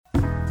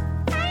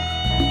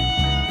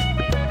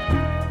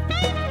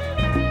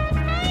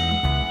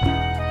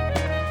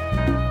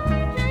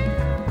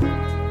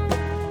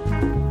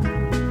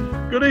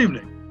Good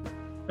evening,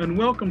 and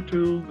welcome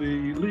to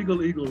the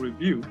Legal Eagle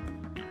Review,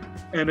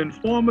 an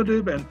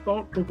informative and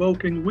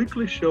thought-provoking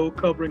weekly show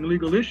covering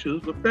legal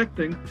issues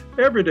affecting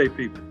everyday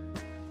people.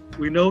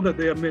 We know that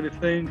there are many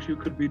things you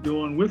could be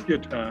doing with your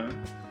time,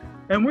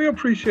 and we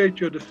appreciate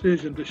your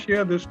decision to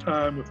share this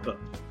time with us.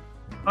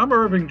 I'm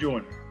Irving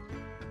Joyner.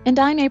 And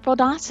I'm April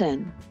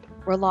Dawson.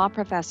 We're law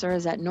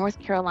professors at North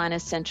Carolina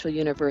Central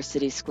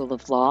University School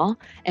of Law,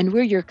 and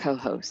we're your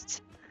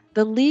co-hosts.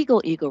 The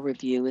Legal Eagle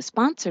Review is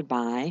sponsored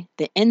by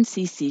the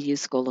NCCU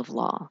School of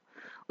Law.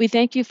 We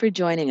thank you for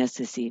joining us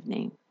this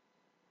evening.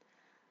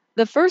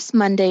 The first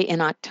Monday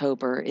in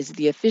October is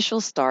the official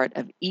start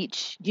of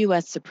each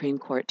U.S. Supreme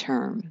Court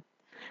term.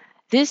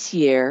 This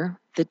year,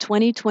 the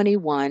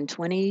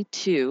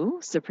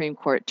 2021-22 Supreme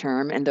Court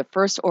term and the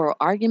first oral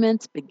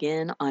arguments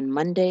begin on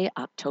Monday,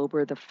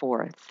 October the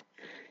 4th.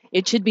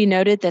 It should be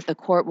noted that the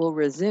court will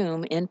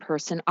resume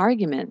in-person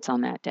arguments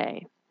on that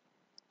day.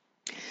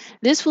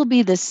 This will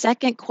be the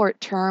second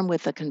court term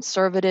with a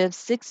conservative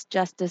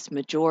six-justice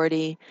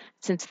majority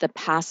since the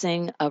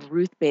passing of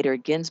Ruth Bader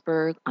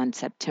Ginsburg on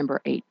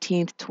September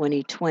 18,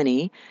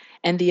 2020,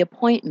 and the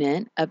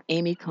appointment of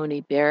Amy Coney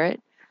Barrett,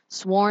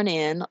 sworn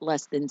in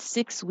less than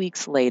 6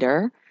 weeks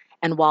later,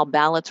 and while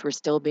ballots were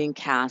still being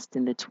cast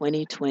in the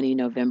 2020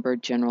 November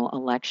general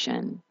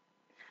election.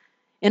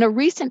 In a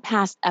recent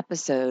past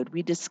episode,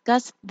 we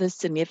discussed the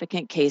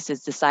significant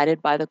cases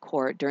decided by the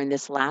court during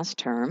this last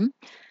term.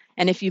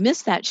 And if you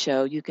missed that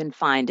show, you can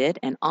find it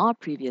and all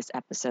previous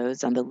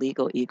episodes on the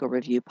Legal Eagle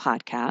Review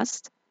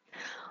podcast.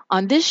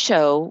 On this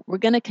show, we're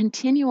going to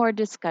continue our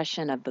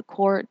discussion of the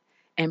court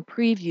and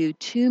preview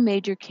two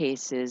major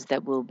cases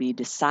that will be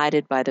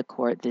decided by the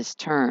court this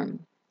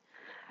term.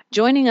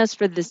 Joining us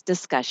for this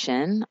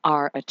discussion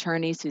are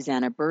Attorney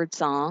Susanna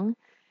Birdsong.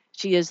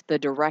 She is the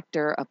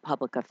Director of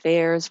Public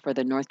Affairs for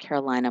the North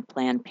Carolina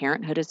Planned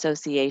Parenthood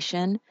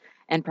Association,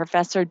 and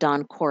Professor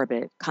Don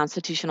Corbett,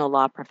 Constitutional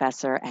Law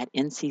Professor at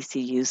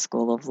NCCU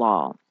School of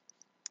Law.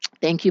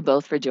 Thank you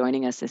both for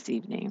joining us this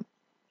evening.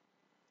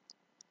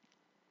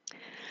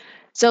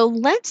 So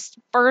let's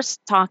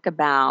first talk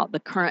about the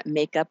current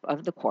makeup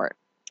of the court.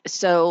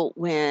 So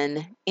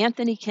when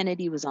Anthony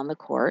Kennedy was on the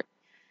court,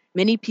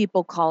 many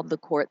people called the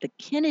court the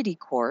Kennedy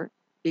Court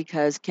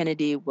because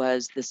Kennedy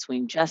was the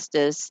swing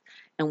justice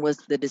and was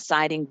the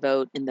deciding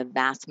vote in the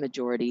vast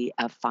majority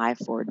of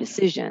 5-4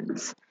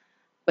 decisions.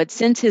 But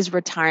since his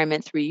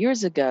retirement 3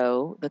 years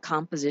ago, the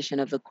composition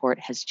of the court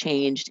has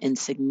changed in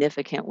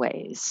significant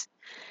ways.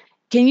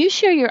 Can you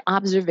share your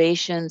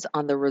observations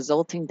on the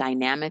resulting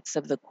dynamics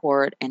of the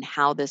court and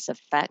how this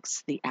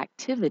affects the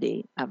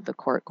activity of the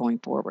court going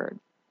forward?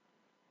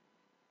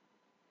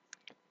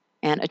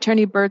 And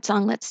Attorney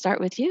Birdsong, let's start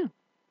with you.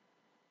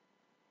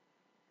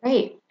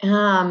 Great.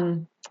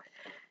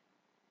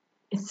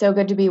 It's so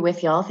good to be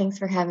with y'all. Thanks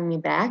for having me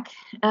back.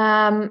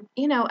 I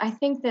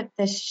think that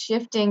the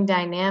shifting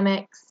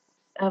dynamics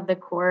of the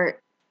court,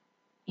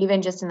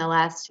 even just in the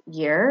last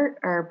year,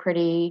 are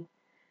pretty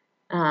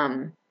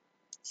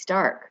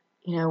stark.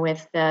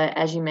 With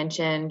as you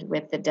mentioned,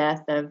 with the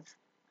death of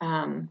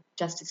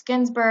Justice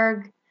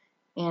Ginsburg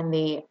and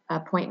the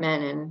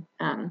appointment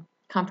and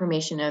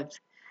confirmation of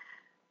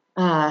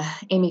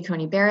Amy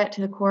Coney Barrett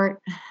to the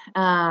court.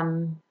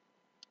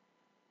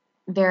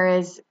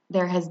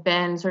 There has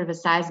been sort of a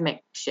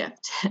seismic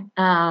shift.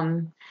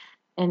 And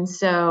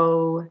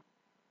so,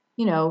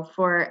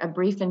 for a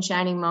brief and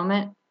shining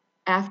moment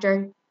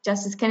after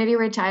Justice Kennedy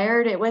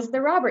retired, it was the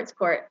Roberts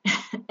Court,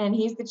 and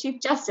he's the Chief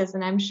Justice,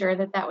 and I'm sure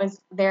that was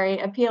very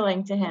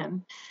appealing to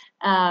him.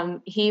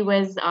 He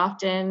was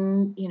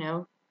often,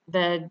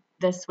 the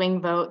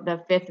swing vote,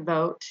 the fifth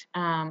vote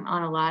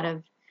on a lot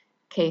of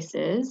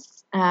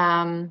cases.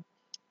 And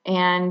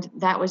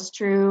that was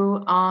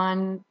true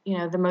on,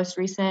 the most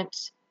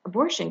recent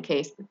abortion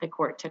case that the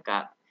court took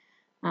up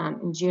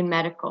in June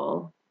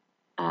Medical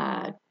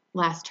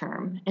last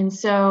term. And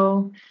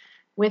so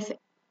with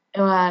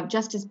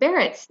Justice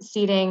Barrett's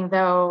seating,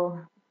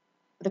 though,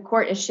 the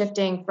court is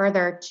shifting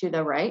further to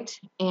the right.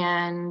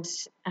 And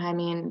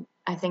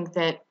I think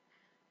that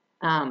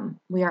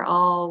we are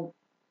all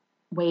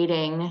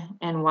waiting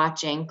and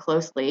watching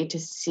closely to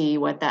see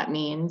what that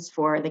means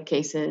for the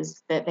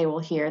cases that they will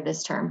hear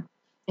this term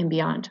and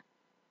beyond.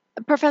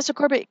 Professor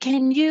Corbett,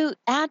 can you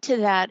add to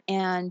that?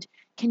 And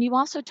can you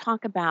also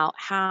talk about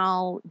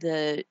how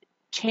the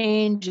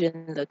change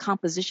in the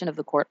composition of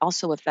the court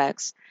also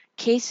affects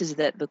cases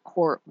that the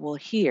court will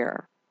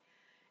hear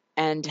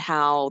and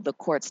how the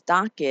court's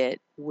docket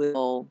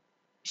will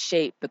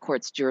shape the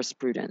court's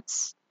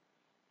jurisprudence?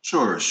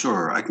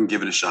 Sure. I can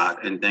give it a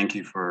shot. And thank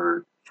you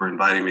for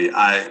inviting me.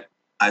 I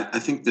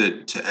think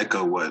that to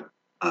echo what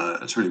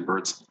Attorney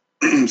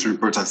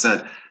Birdsong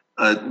said,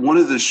 one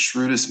of the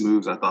shrewdest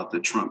moves I thought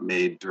that Trump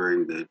made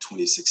during the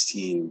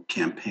 2016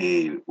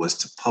 campaign was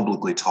to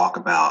publicly talk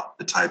about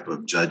the type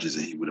of judges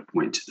that he would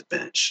appoint to the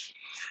bench.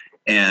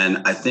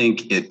 And I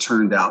think it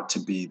turned out to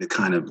be the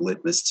kind of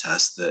litmus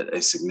test that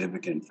a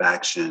significant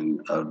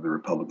faction of the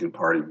Republican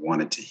Party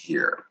wanted to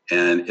hear.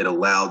 And it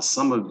allowed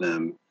some of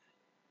them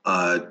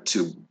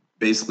to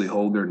basically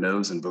hold their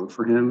nose and vote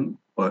for him,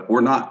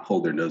 or not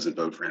hold their nose and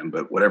vote for him,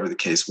 but whatever the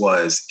case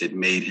was, it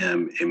made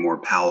him a more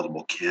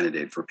palatable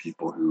candidate for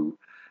people who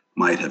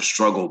might have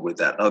struggled with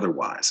that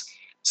otherwise.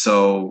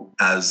 So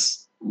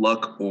as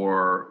luck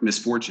or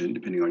misfortune,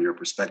 depending on your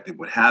perspective,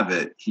 would have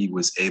it, he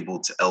was able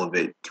to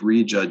elevate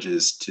 3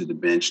 judges to the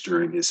bench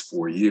during his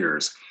 4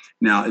 years.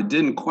 Now, it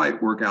didn't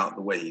quite work out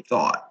the way he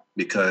thought,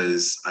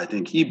 because I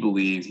think he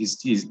believed, he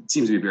seems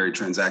to be a very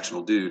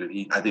transactional dude,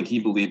 and I think he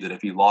believed that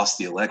if he lost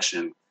the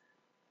election,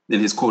 then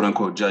his quote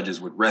unquote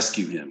judges would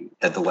rescue him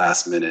at the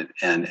last minute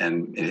and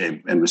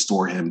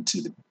restore him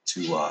to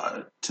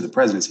the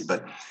presidency.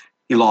 But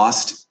he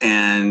lost,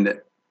 and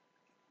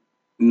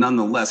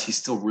nonetheless, he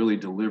still really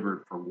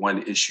delivered for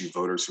one issue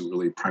voters who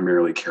really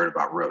primarily cared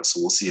about Roe.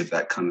 So we'll see if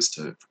that comes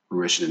to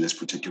fruition in this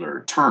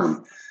particular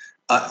term.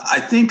 I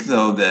think,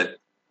 though, that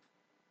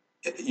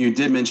you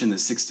did mention the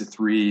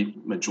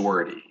 6-3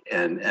 majority,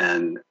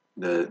 and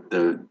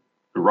the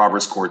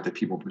Roberts court that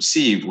people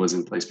perceived was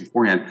in place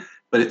beforehand.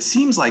 But it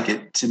seems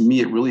like to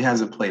me, it really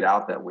hasn't played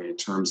out that way in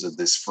terms of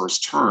this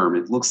first term.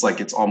 It looks like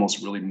it's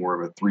almost really more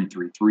of a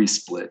 3-3-3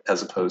 split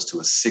as opposed to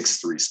a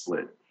 6-3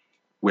 split,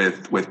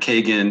 with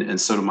Kagan and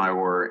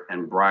Sotomayor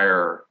and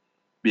Breyer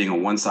being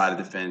on one side of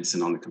the fence,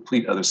 and on the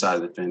complete other side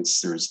of the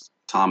fence, there's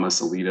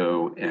Thomas,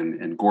 Alito,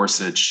 and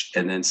Gorsuch,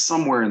 and then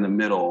somewhere in the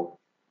middle,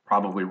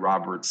 probably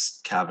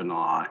Roberts,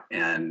 Kavanaugh,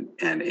 and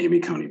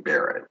Amy Coney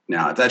Barrett.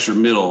 Now, if that's your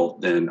middle,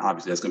 then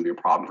obviously that's going to be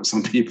a problem for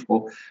some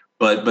people.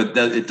 But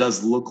it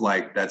does look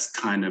like that's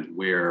kind of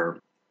where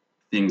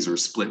things are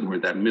split, where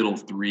that middle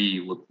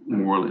 3 look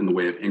more in the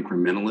way of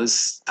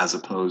incrementalists, as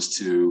opposed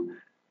to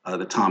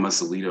the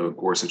Thomas, Alito,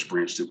 Gorsuch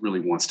branch that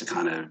really wants to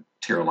kind of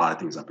tear a lot of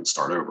things up and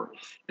start over.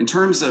 In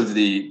terms of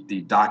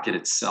the docket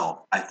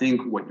itself, I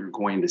think what you're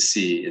going to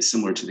see is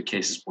similar to the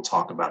cases we'll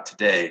talk about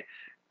today.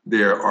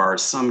 There are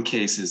some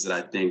cases that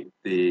I think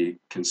the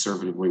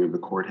conservative wing of the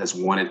court has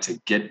wanted to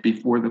get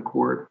before the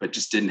court, but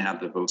just didn't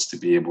have the votes to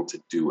be able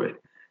to do it.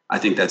 I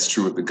think that's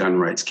true of the gun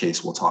rights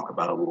case we'll talk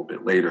about a little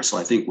bit later. So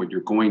I think what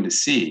you're going to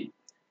see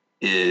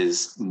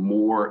is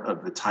more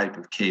of the type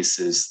of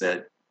cases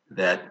that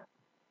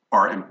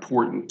are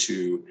important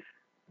to,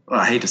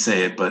 I hate to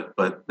say it, but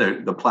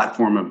the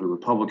platform of the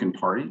Republican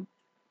Party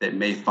that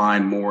may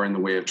find more in the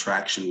way of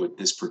traction with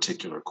this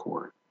particular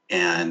court.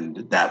 And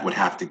that would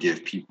have to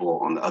give people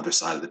on the other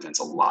side of the fence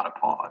a lot of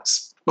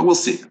pause. But we'll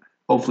see.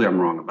 Hopefully I'm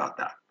wrong about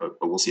that, but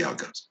we'll see how it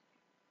goes.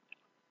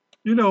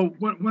 You know,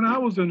 when I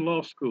was in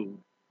law school,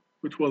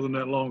 which wasn't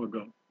that long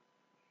ago,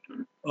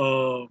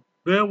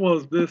 there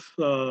was this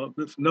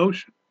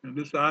notion and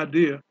this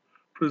idea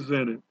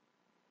presented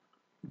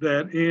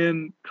that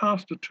in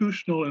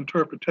constitutional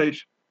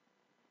interpretation,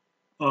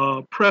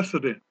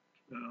 precedent,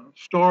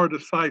 stare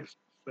decisis,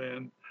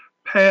 and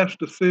past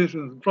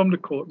decisions from the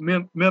court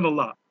meant a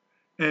lot.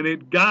 And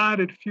it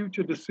guided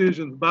future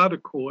decisions by the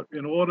court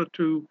in order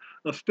to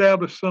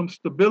establish some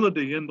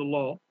stability in the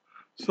law,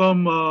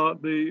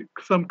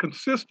 some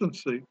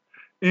consistency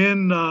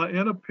in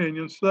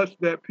opinions, such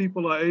that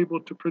people are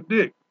able to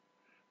predict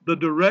the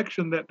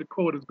direction that the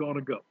court is going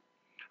to go.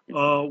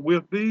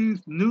 With these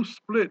new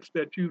splits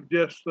that you've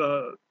just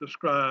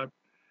described,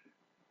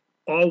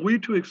 are we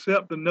to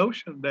accept the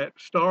notion that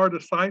stare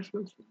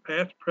decisis,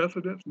 past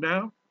precedents,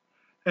 now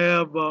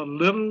have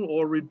little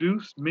or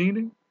reduced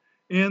meaning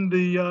in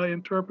the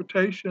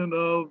interpretation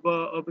of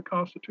the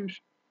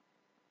Constitution?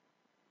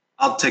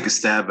 I'll take a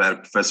stab at it,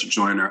 Professor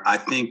Joyner. I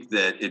think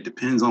that it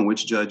depends on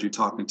which judge you're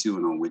talking to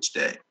and on which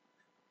day.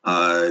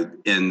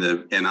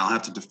 And I'll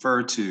have to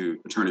defer to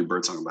Attorney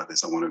Birdsong about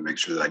this. I want to make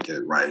sure that I get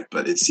it right.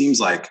 But it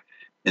seems like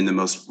in the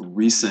most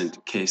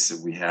recent case that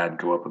we had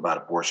go up about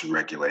abortion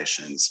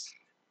regulations,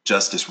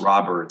 Justice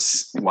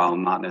Roberts, while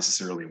not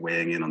necessarily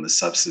weighing in on the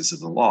substance of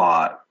the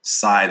law,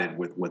 sided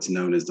with what's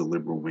known as the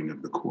liberal wing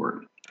of the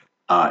court.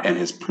 And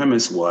his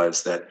premise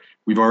was that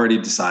we've already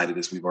decided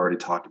this, we've already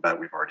talked about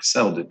it, we've already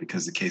settled it,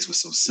 because the case was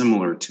so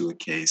similar to a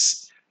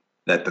case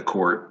that the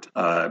court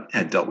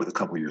had dealt with a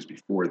couple of years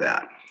before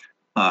that.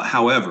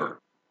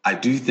 However, I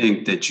do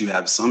think that you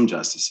have some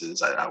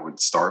justices. I would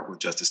start with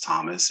Justice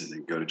Thomas and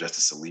then go to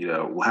Justice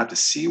Alito. We'll have to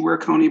see where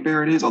Coney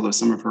Barrett is, although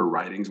some of her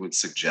writings would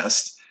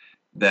suggest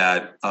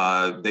that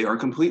they are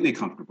completely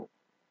comfortable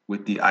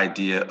with the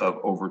idea of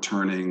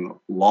overturning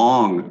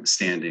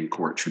long-standing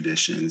court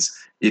traditions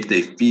if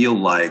they feel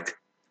like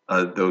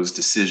those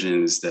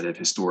decisions that have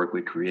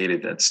historically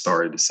created that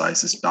stare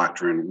decisis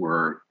doctrine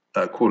were,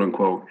 quote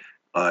unquote,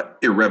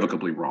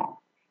 irrevocably wrong.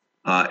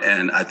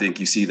 And I think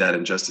you see that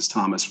in Justice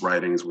Thomas'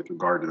 writings with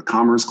regard to the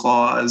Commerce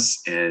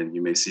Clause, and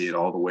you may see it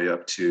all the way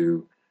up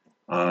to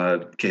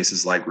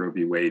cases like Roe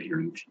v. Wade here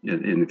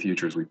in the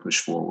future as we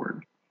push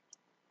forward.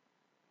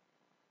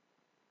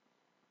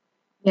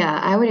 Yeah,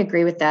 I would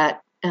agree with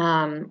that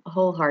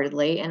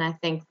wholeheartedly. And I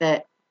think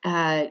that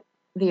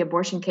the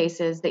abortion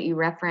cases that you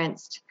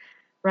referenced,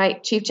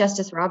 right, Chief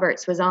Justice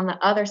Roberts was on the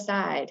other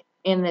side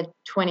in the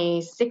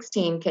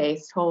 2016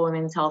 case, Whole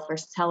Women's Health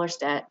versus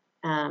Hellerstedt.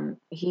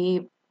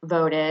 He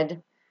would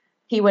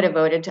have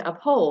voted to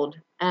uphold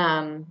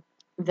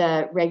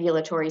the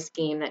regulatory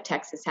scheme that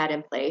Texas had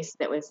in place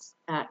that was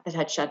that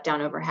had shut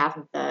down over half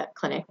of the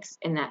clinics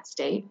in that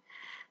state.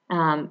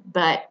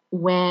 But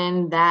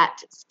when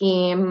that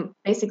scheme,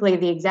 basically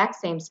the exact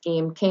same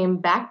scheme, came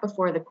back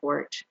before the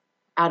court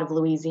out of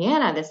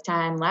Louisiana this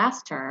time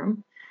last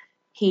term,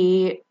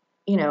 he,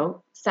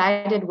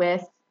 sided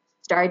with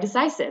stare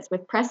decisis,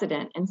 with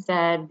precedent, and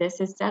said, this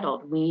is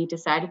settled. We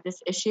decided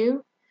this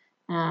issue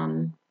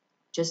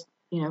just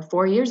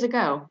 4 years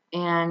ago.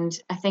 And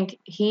I think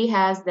he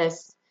has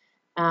this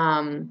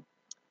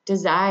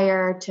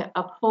desire to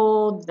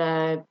uphold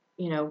the,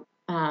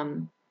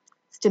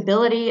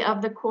 stability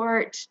of the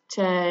court,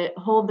 to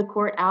hold the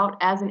court out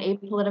as an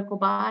apolitical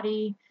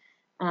body.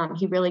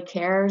 He really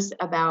cares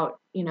about,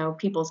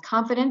 people's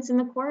confidence in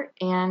the court.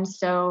 And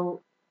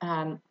so,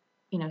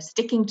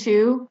 sticking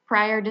to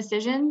prior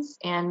decisions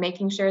and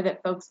making sure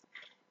that folks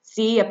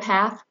see a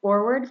path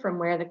forward from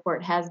where the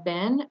court has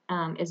been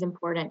is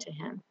important to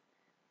him.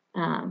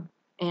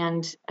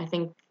 And I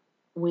think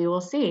we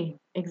will see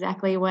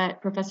exactly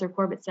what Professor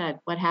Corbett said,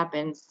 what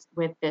happens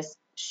with this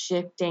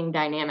shifting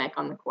dynamic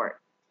on the court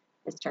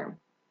this term.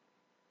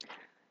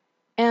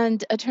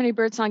 And Attorney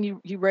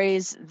Birdsong, you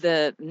raised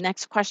the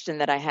next question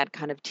that I had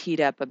kind of teed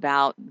up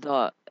about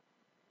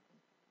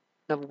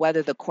of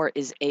whether the court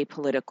is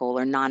apolitical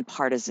or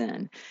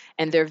nonpartisan.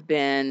 And there have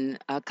been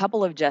a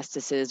couple of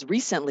justices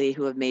recently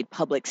who have made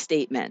public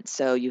statements.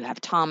 So you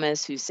have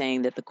Thomas, who's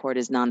saying that the court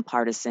is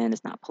nonpartisan,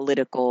 it's not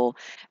political.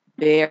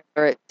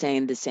 Barrett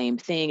saying the same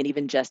thing, and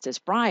even Justice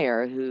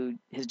Breyer, who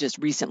has just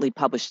recently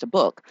published a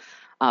book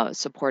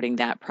supporting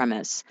that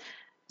premise.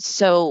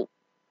 So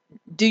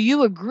do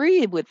you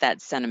agree with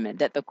that sentiment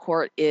that the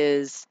court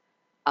is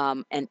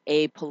an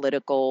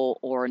apolitical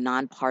or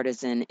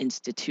nonpartisan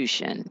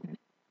institution?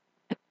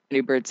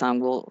 Attorney Birdsong,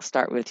 we'll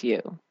start with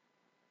you.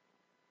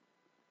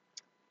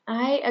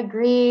 I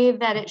agree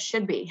that it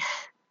should be.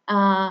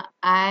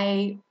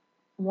 I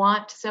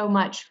want so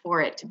much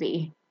for it to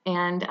be,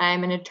 and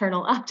I'm an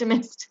eternal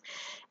optimist,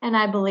 and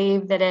I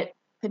believe that it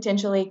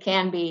potentially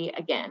can be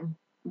again.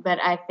 But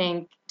I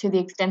think to the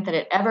extent that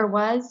it ever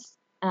was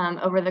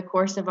over the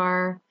course of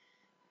our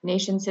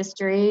nation's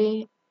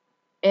history,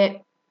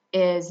 it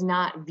is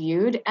not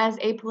viewed as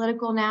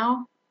apolitical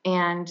now,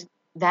 and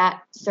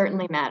that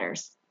certainly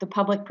matters. The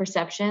public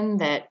perception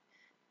that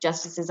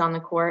justices on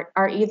the court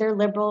are either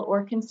liberal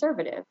or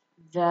conservative.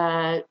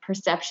 The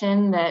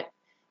perception that,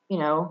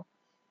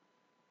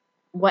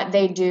 what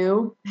they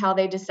do, how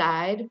they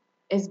decide,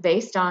 is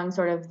based on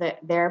sort of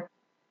their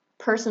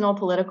personal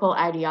political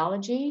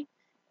ideology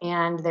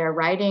and their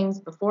writings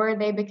before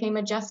they became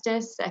a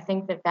justice. I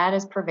think that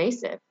is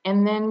pervasive.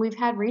 And then we've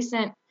had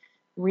recent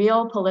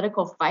real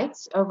political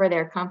fights over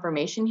their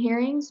confirmation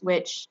hearings,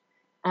 which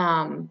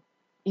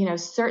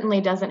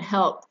certainly doesn't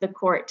help the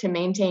court to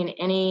maintain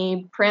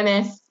any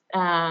premise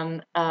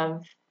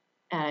of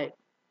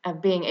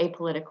being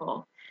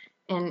apolitical.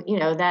 And,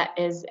 that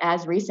is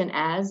as recent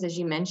as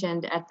you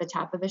mentioned at the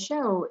top of the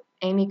show,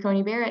 Amy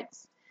Coney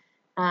Barrett's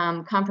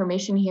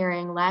confirmation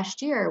hearing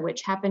last year,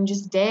 which happened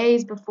just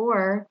days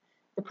before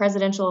the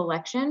presidential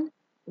election,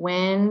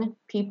 when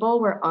people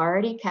were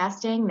already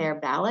casting their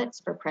ballots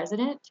for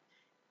president.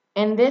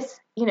 And this,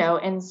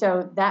 and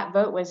so that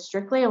vote was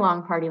strictly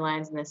along party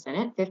lines in the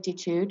Senate,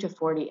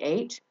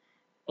 52-48.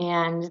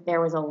 And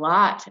there was a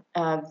lot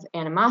of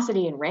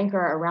animosity and rancor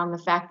around the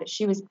fact that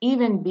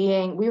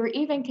we were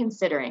even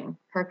considering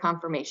her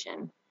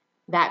confirmation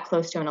that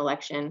close to an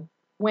election,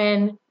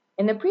 when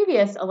in the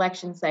previous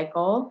election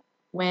cycle,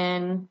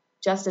 when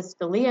Justice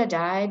Scalia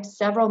died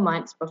several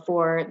months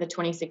before the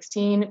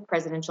 2016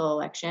 presidential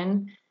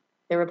election,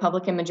 the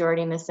Republican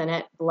majority in the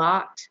Senate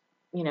blocked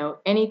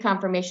any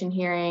confirmation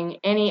hearing,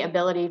 any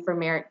ability for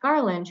Merrick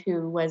Garland,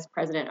 who was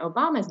President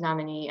Obama's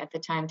nominee at the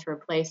time to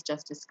replace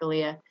Justice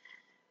Scalia,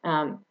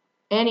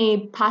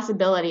 any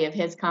possibility of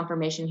his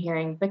confirmation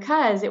hearing,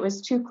 because it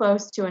was too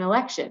close to an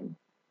election,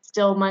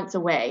 still months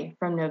away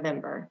from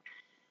November.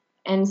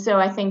 And so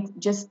I think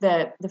just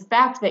the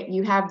fact that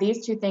you have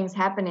these two things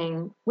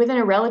happening within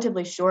a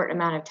relatively short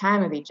amount of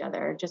time of each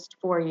other, just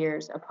 4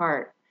 years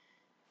apart,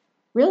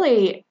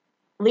 really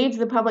leads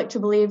the public to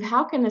believe,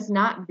 how can this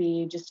not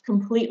be just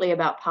completely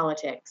about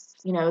politics?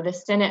 The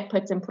Senate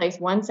puts in place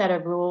one set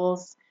of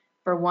rules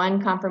for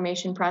one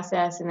confirmation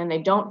process, and then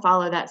they don't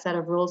follow that set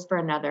of rules for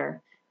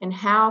another. And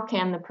how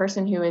can the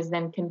person who is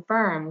then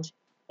confirmed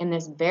in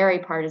this very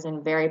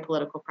partisan, very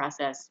political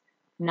process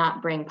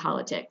not bring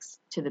politics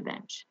to the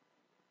bench?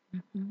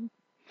 Mm-hmm.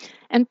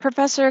 And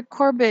Professor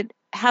Corbett,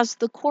 has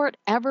the court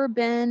ever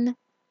been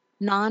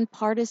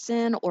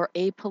nonpartisan or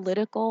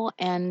apolitical,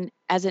 and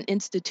as an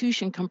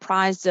institution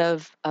comprised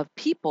of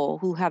people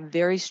who have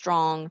very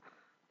strong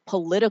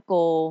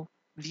political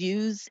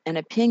views and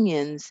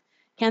opinions?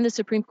 Can the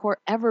Supreme Court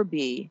ever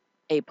be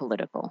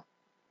apolitical?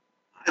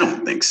 I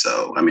don't think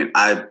so. I mean,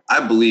 I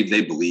believe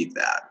they believe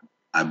that.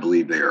 I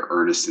believe they are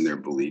earnest in their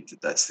belief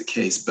that that's the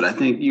case. But I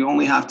think you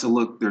only have to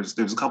look. There's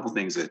a couple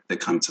things that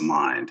come to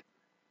mind.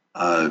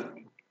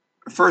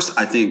 First,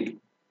 I think,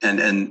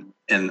 and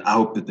I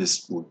hope that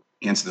this will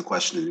answer the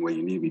question in the way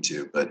you need me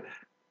to, but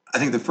I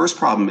think the first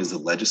problem is the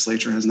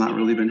legislature has not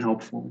really been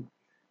helpful.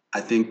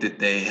 I think that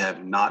they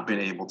have not been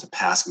able to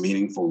pass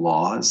meaningful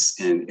laws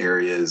in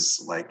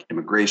areas like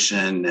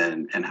immigration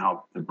and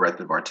how the breadth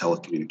of our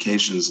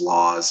telecommunications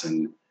laws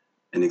and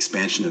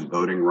expansion of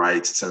voting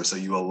rights, et cetera. So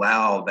you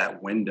allow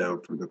that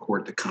window for the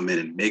court to come in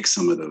and make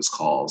some of those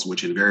calls,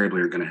 which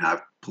invariably are going to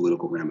have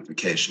political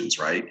ramifications,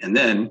 right? And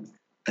then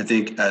I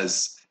think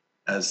as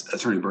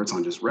Attorney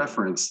Birdsong just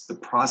referenced, the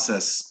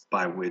process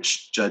by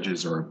which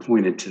judges are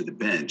appointed to the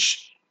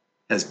bench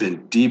has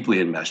been deeply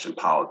enmeshed in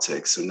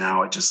politics. So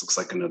now it just looks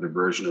like another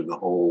version of the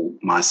whole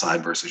my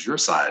side versus your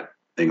side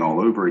thing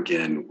all over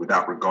again,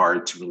 without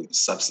regard to really the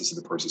substance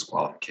of the person's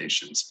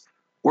qualifications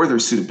or their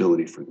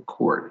suitability for the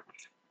court.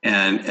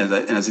 And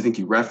as I think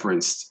you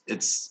referenced,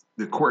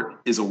 the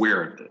court is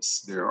aware of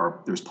this.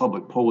 There's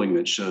public polling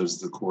that shows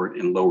the court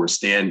in lower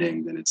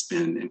standing than it's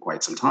been in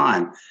quite some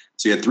time.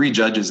 So you had 3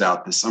 judges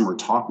out this summer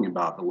talking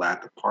about the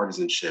lack of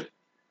partisanship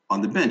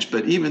on the bench.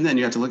 But even then,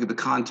 you have to look at the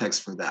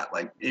context for that.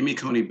 Like Amy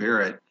Coney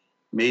Barrett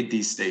made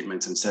these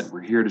statements and said,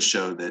 we're here to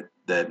show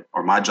that,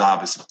 or my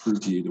job is to prove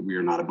to you that we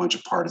are not a bunch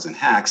of partisan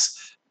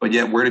hacks. But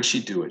yet, where did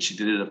she do it? She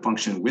did it at a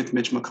function with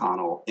Mitch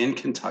McConnell in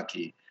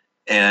Kentucky,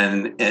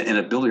 and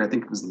a building I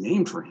think was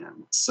named for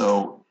him.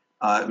 So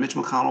Mitch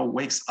McConnell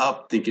wakes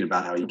up thinking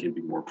about how he can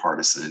be more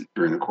partisan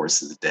during the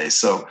course of the day.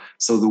 So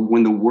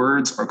when the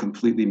words are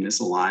completely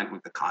misaligned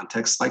with the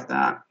context like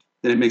that,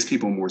 then it makes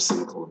people more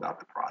cynical about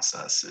the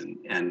process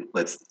and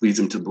leads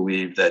them to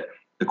believe that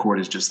the court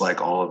is just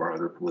like all of our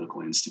other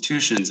political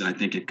institutions. And I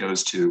think it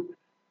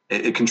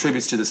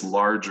contributes to this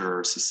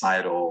larger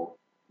societal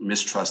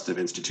mistrust of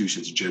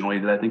institutions generally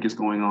that I think is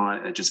going on.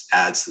 And it just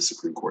adds the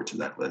Supreme Court to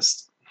that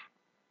list.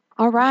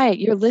 All right,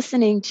 you're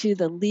listening to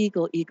the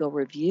Legal Eagle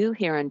Review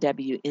here on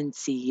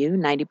WNCU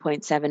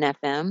 90.7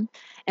 FM.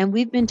 And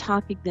we've been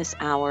talking this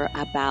hour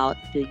about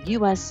the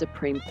U.S.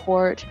 Supreme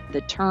Court,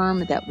 the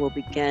term that will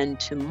begin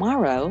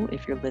tomorrow,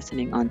 if you're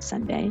listening on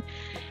Sunday.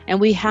 And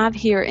we have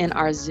here in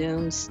our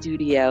Zoom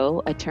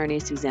studio Attorney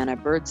Susanna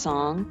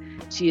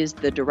Birdsong. She is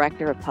the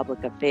Director of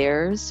Public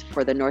Affairs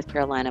for the North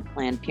Carolina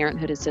Planned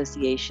Parenthood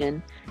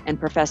Association, and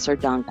Professor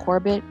Don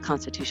Corbett,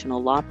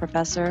 Constitutional Law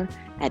Professor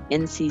at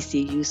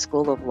NCCU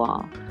School of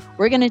Law.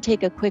 We're going to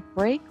take a quick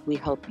break. We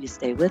hope you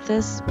stay with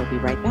us. We'll be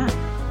right back.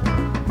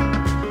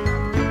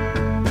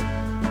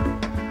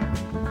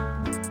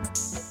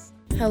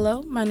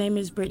 Hello, my name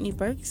is Brittany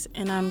Burks,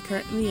 and I'm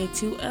currently a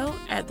 2L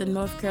at the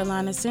North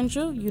Carolina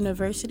Central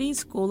University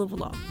School of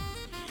Law.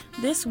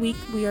 This week,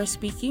 we are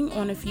speaking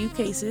on a few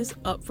cases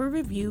up for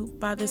review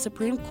by the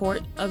Supreme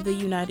Court of the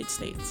United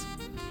States.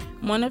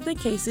 One of the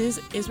cases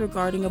is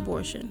regarding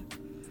abortion.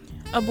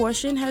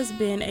 Abortion has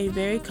been a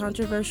very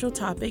controversial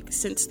topic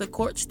since the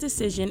court's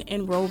decision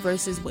in Roe v.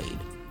 Wade.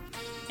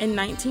 In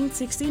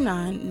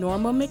 1969,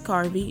 Norma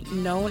McCarvey,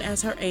 known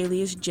as her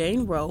alias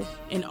Jane Roe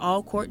in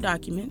all court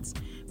documents,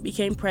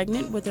 became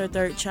pregnant with her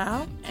 3rd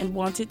child and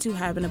wanted to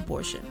have an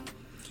abortion.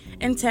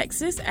 In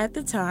Texas at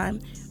the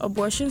time,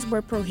 abortions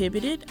were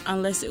prohibited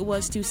unless it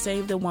was to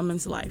save the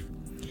woman's life.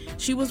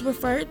 She was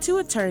referred to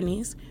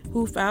attorneys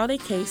who filed a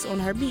case on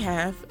her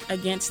behalf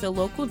against the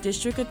local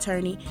district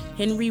attorney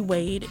Henry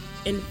Wade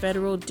in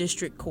federal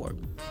district court.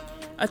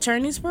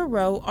 Attorneys for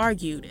Roe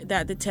argued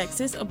that the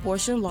Texas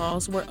abortion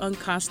laws were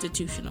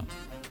unconstitutional.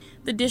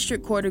 The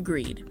district court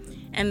agreed,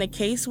 and the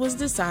case was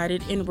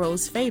decided in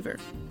Roe's favor.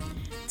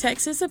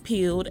 Texas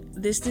appealed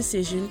this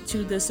decision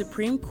to the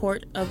Supreme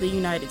Court of the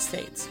United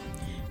States.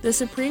 The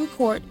Supreme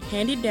Court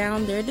handed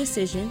down their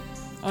decision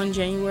on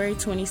January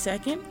 22,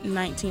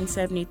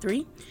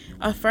 1973,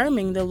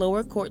 affirming the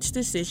lower court's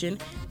decision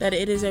that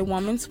it is a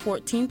woman's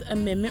 14th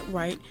Amendment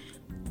right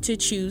to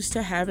choose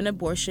to have an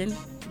abortion.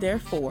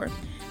 Therefore,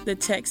 the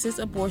Texas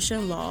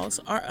abortion laws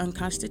are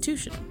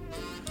unconstitutional.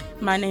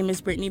 My name is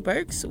Brittany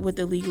Burks with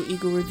the Legal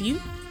Eagle Review.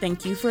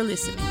 Thank you for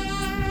listening.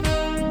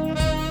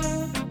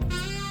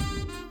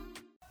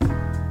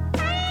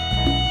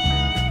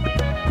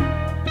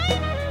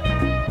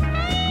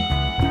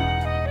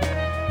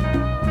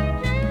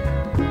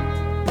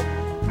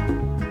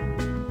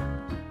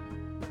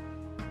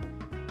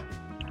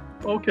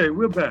 Okay,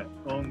 we're back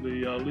on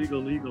the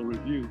Legal Eagle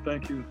Review.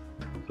 Thank you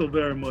so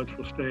very much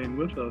for staying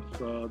with us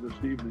this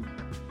evening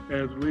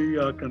as we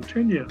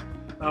continue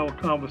our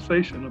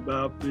conversation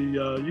about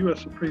the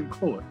U.S. Supreme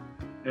Court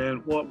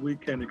and what we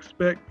can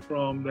expect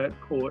from that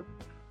court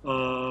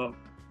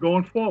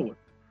going forward.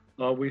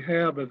 We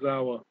have as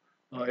our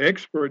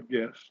expert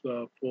guest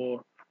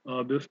for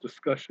this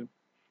discussion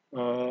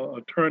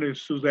Attorney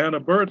Susanna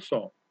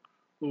Birdsong,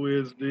 who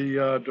is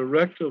the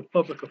Director of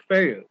Public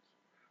Affairs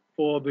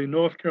for the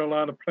North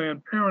Carolina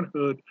Planned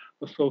Parenthood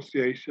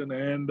Association,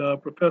 and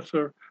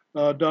Professor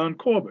Don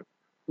Corbett,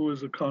 who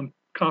is a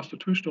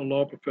constitutional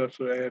law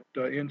professor at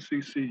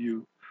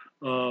NCCU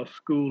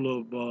School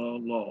of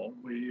Law.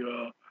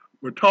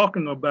 We're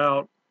talking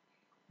about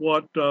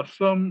what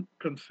some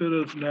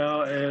considers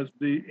now as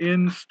the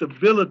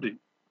instability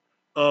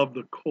of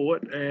the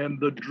court and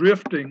the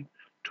drifting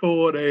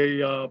toward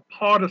a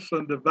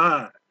partisan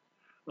divide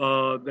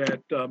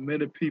that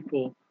many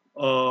people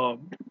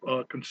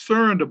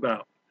concerned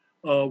about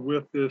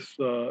with this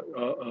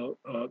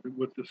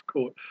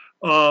court.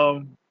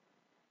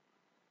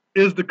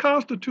 Is the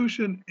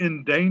Constitution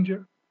in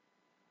danger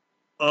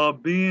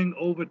of being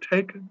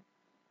overtaken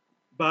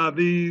by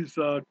these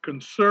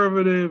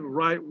conservative,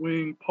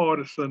 right-wing,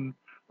 partisan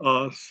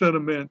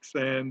sentiments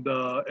and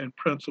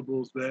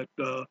principles that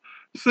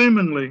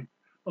seemingly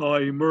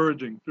are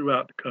emerging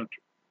throughout the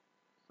country?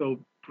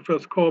 So,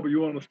 Professor Corbett,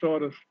 you want to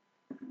start us?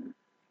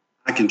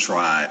 I can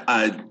try.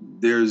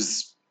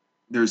 There's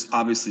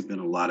obviously been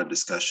a lot of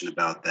discussion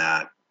about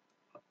that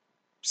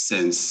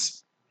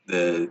since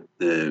the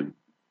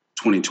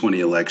 2020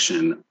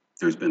 election.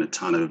 There's been a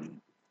ton of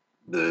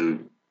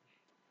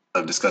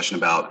discussion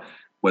about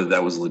whether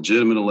that was a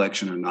legitimate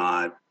election or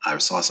not. I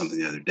saw something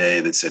the other day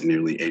that said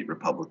nearly 8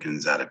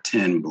 Republicans out of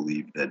 10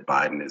 believe that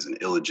Biden is an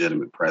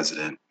illegitimate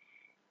president.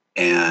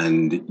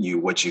 And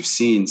what you've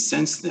seen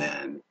since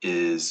then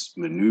is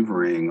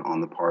maneuvering on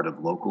the part of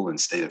local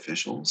and state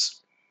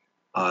officials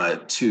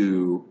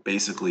to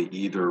basically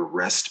either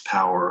wrest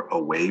power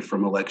away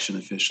from election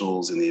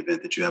officials in the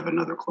event that you have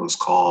another close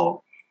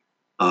call,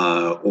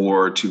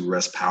 or to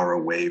wrest power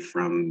away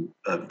from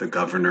the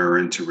governor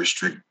and to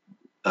restrict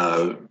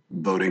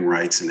voting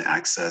rights and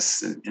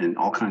access in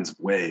all kinds of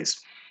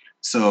ways.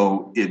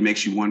 So it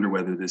makes you wonder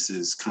whether this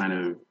is kind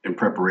of in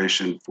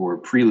preparation for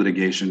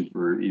pre-litigation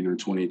for either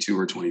 22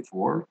 or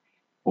 24,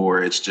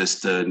 or it's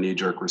just a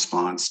knee-jerk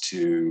response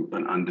to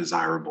an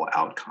undesirable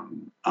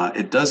outcome.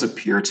 It does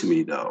appear to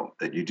me, though,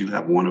 that you do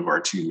have one of our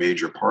two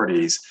major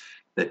parties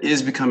that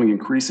is becoming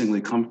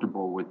increasingly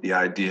comfortable with the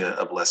idea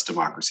of less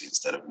democracy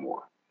instead of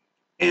more.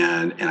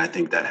 And I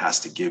think that has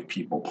to give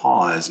people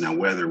pause. Now,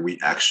 whether we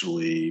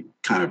actually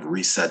kind of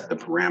reset the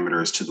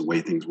parameters to the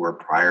way things were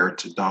prior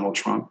to Donald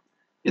Trump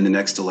in the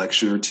next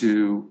election or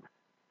two,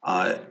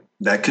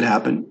 that could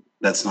happen.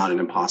 That's not an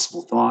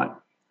impossible thought,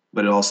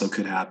 but it also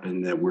could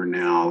happen that we're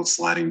now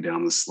sliding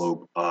down the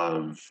slope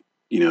of,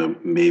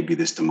 maybe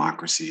this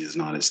democracy is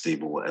not as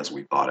stable as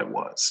we thought it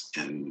was.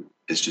 And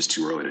it's just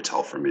too early to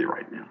tell for me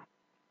right now.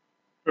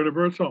 Attorney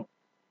Birdsong.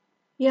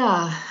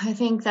 Yeah, I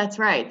think that's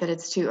right, that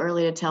it's too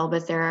early to tell,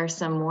 but there are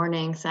some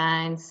warning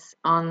signs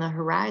on the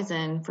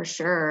horizon for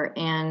sure.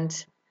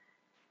 And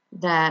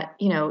that,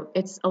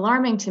 it's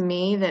alarming to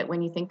me that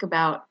when you think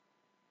about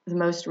the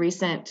most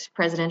recent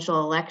presidential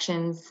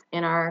elections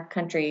in our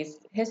country's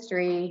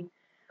history,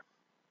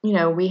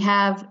 we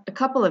have a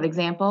couple of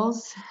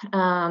examples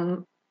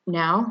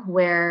now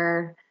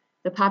where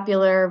the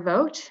popular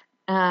vote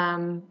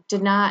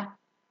did not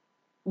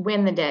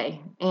win the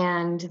day.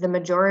 And the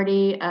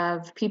majority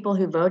of people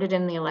who voted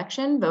in the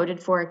election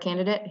voted for a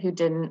candidate who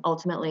didn't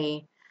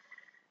ultimately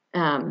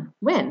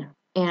win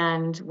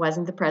and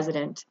wasn't the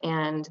president.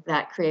 And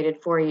that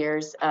created 4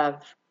 years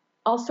of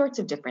all sorts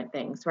of different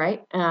things,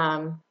 right?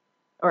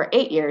 Or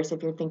 8 years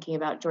if you're thinking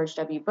about George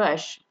W.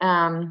 Bush.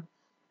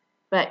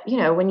 But,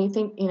 when you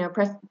think,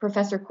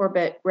 Professor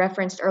Corbett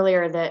referenced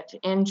earlier that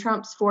in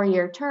Trump's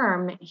 4-year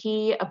term,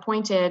 he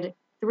appointed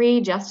 3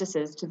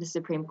 justices to the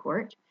Supreme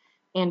Court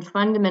and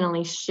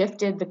fundamentally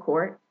shifted the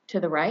court to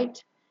the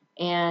right.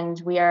 And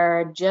we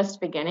are just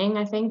beginning,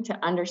 I think, to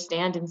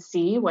understand and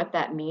see what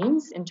that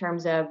means in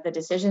terms of the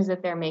decisions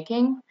that they're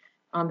making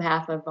on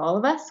behalf of all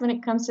of us when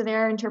it comes to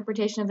their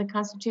interpretation of the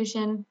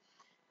Constitution.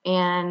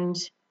 And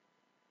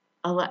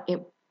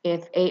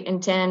if 8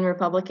 in 10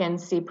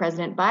 Republicans see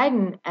President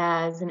Biden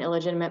as an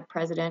illegitimate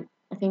president,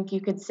 I think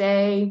you could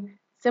say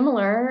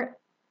similar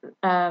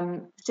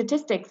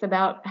statistics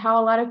about how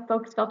a lot of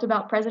folks felt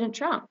about President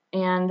Trump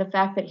and the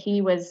fact that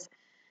he was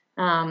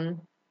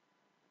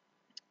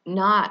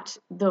not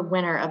the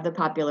winner of the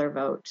popular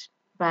vote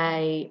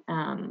by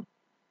a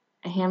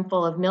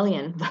handful of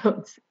million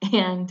votes.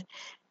 And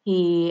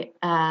he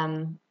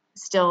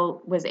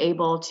still was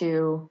able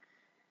to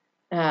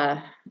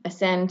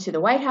ascend to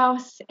the White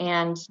House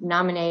and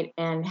nominate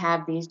and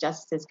have these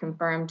justices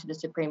confirmed to the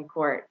Supreme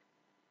Court.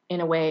 In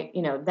a way,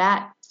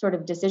 that sort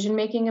of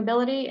decision-making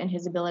ability and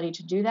his ability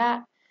to do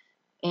that,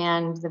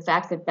 and the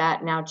fact that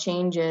that now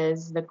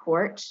changes the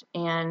court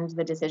and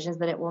the decisions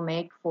that it will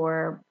make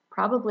for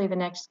probably the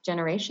next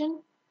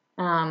generation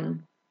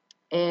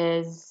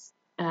is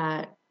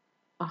a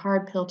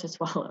hard pill to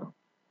swallow.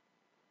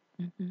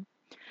 Mm-hmm.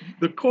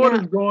 The court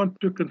is going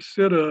to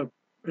consider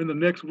in the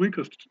next week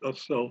or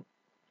so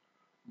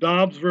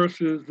Dobbs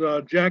versus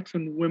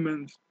Jackson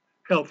Women's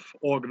Health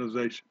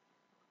Organization,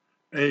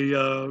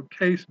 a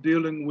case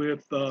dealing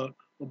with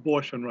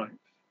abortion rights.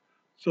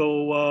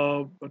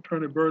 So,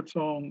 Attorney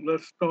Birdsong,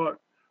 let's start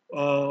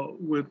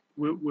with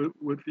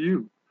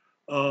you.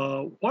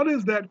 What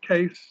is that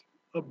case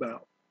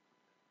about,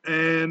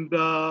 and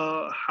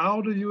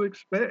how do you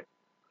expect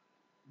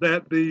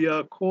that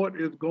the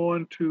court is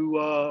going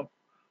to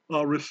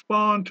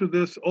respond to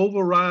this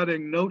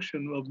overriding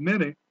notion of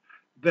many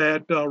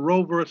that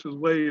Roe versus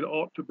Wade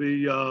ought to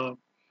be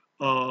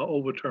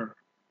overturned?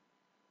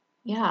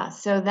 Yeah,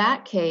 so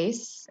that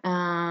case,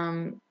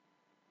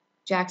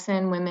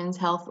 Jackson Women's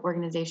Health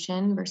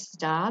Organization versus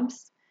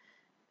Dobbs,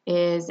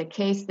 is a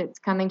case that's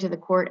coming to the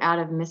court out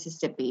of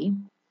Mississippi.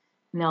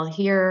 And they'll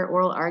hear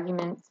oral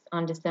arguments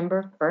on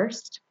December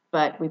 1st,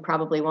 but we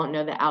probably won't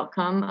know the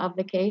outcome of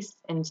the case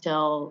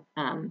until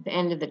the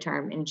end of the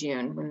term in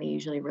June, when they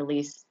usually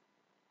release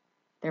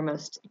their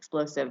most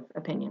explosive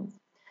opinions.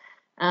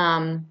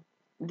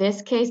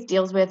 This case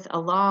deals with a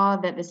law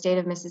that the state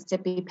of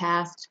Mississippi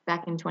passed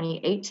back in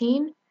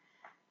 2018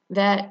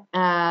 that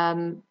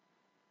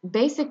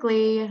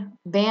basically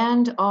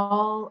banned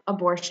all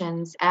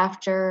abortions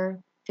after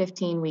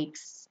 15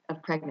 weeks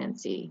of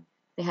pregnancy.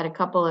 They had a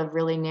couple of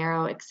really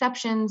narrow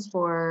exceptions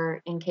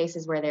for in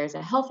cases where there's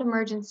a health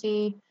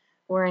emergency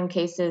or in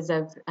cases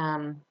of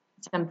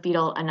some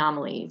fetal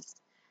anomalies.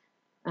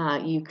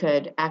 You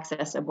could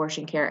access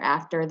abortion care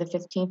after the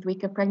 15th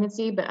week of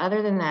pregnancy. But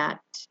other than that,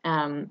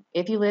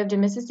 if you lived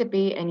in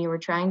Mississippi and you were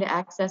trying to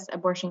access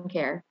abortion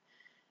care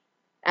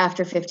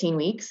after 15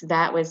 weeks,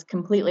 that was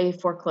completely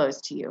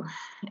foreclosed to you.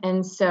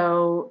 And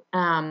so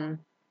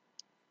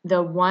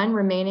the one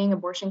remaining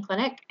abortion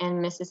clinic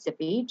in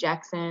Mississippi,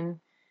 Jackson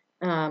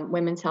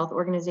Women's Health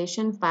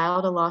Organization,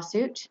 filed a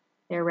lawsuit.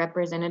 They're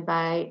represented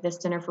by the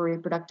Center for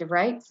Reproductive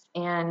Rights.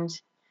 And,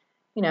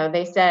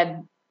 they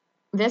said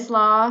this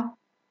law,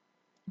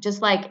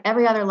 just like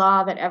every other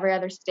law that every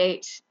other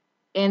state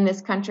in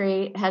this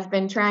country has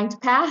been trying to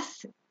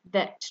pass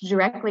that to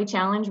directly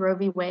challenge Roe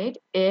v. Wade,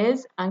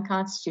 is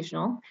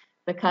unconstitutional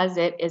because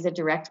it is a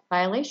direct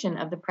violation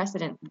of the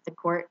precedent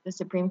that the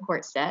Supreme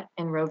Court set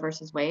in Roe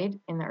versus Wade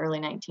in the early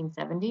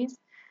 1970s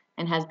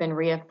and has been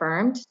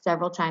reaffirmed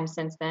several times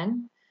since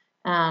then,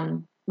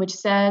 which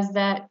says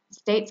that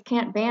states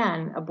can't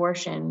ban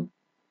abortion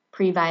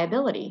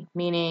pre-viability,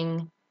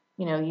 meaning,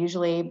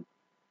 usually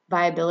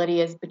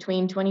viability is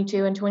between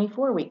 22 and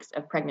 24 weeks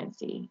of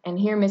pregnancy. And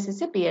here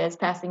Mississippi is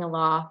passing a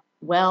law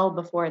well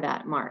before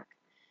that mark.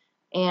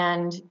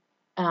 And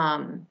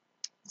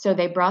so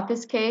they brought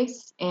this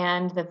case,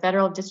 and the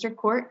federal district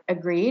court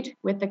agreed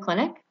with the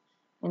clinic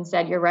and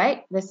said, you're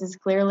right, this is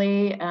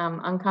clearly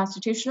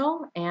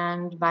unconstitutional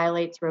and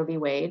violates Roe v.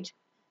 Wade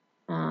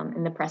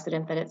and the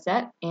precedent that it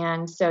set.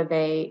 And so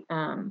they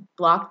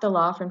blocked the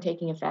law from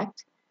taking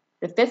effect.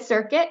 The Fifth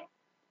Circuit,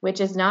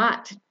 which is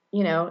not,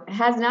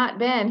 has not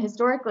been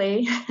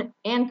historically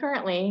and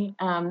currently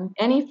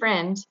any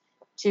friend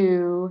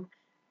to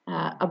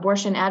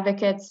abortion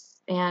advocates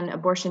and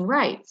abortion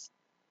rights,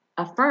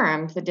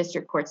 affirmed the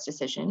district court's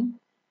decision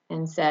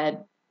and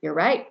said, you're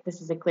right,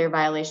 this is a clear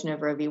violation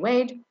of Roe v.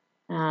 Wade,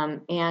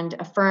 and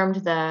affirmed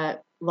the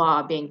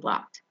law being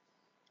blocked.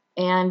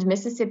 And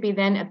Mississippi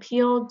then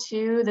appealed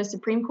to the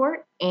Supreme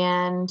Court,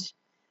 and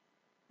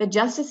the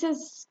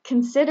justices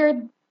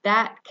considered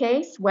that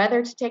case,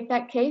 whether to take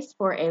that case,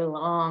 for a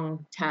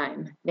long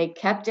time. They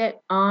kept it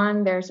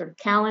on their sort of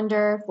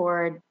calendar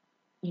for,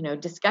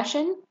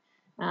 discussion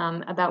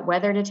about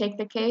whether to take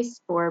the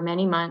case for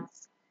many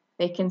months.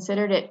 They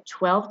considered it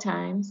 12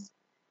 times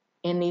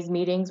in these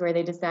meetings where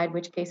they decide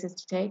which cases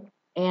to take.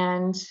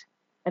 And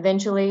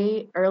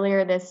eventually,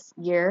 earlier this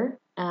year,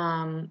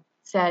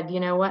 said, you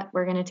know what,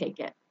 we're going to take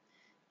it.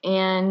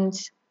 And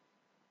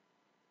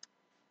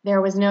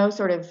there was no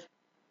sort of,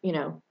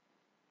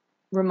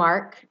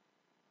 remark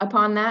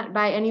upon that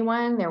by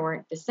anyone. There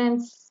weren't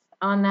dissents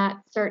on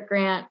that cert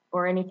grant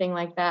or anything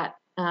like that.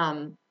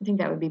 I think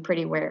that would be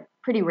pretty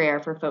rare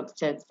for folks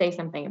to say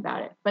something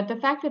about it. But the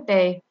fact that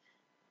they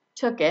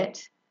took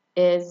it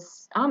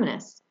is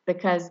ominous,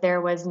 because there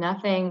was no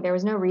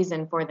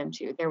reason for them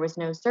to. There was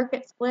no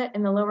circuit split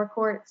in the lower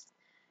courts.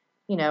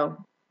 The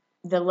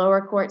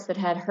lower courts that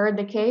had heard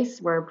the case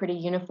were pretty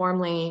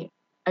uniformly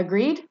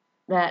agreed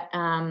that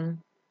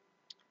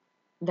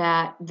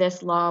that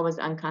this law was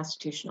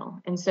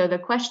unconstitutional. And so the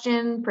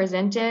question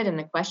presented, and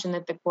the question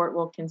that the court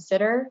will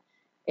consider,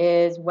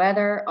 is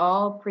whether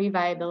all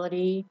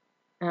pre-viability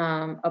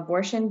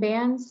abortion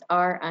bans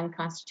are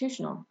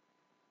unconstitutional.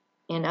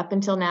 And up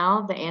until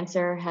now, the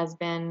answer has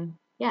been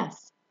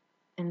yes.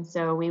 And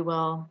so we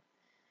will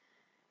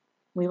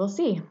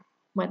see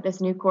what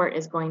this new court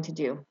is going to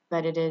do.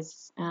 But it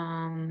is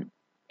an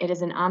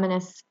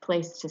ominous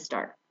place to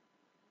start,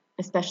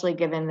 especially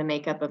given the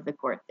makeup of the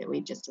court that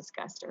we just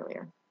discussed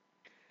earlier.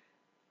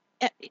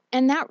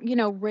 And that,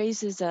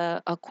 raises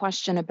a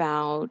question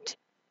about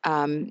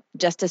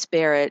Justice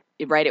Barrett,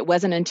 right? It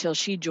wasn't until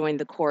she joined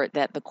the court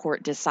that the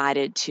court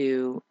decided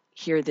to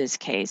hear this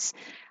case.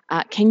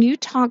 Can you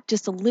talk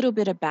just a little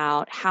bit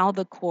about how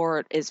the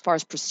court, as far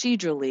as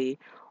procedurally,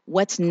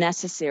 what's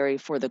necessary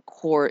for the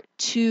court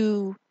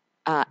to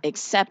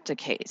accept a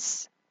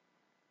case?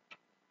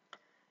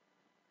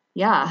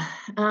 Yeah.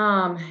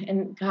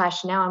 And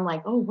gosh, now I'm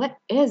like, oh, what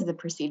is the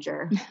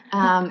procedure?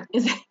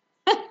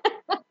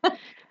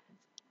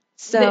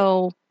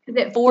 So is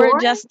it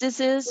four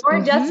justices?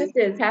 Four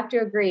justices have to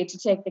agree to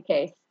take the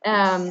case.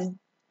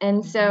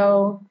 And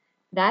so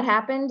that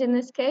happened in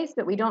this case,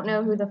 but we don't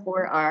know who the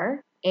four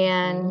are.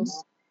 And,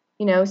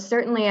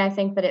 certainly I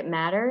think that it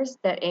matters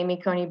that Amy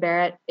Coney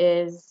Barrett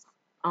is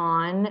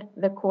on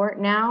the court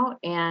now.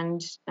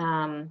 And,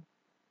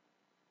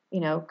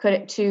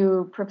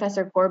 to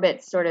Professor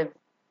Corbett's sort of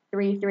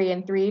 3, 3,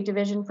 and 3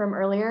 division from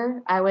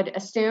earlier. I would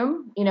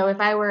assume, if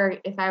I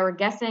were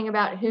guessing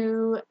about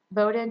who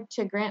voted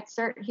to grant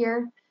cert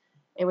here,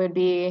 it would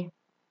be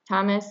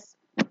Thomas,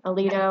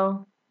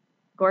 Alito,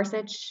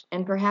 Gorsuch,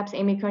 and perhaps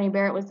Amy Coney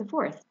Barrett was the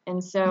 4th.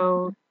 And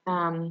so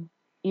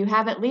you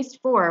have at least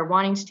 4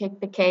 wanting to take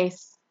the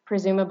case,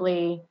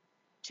 presumably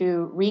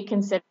to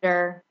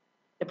reconsider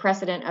the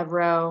precedent of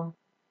Roe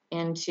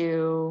and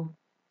to,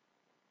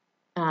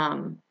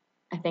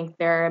 I think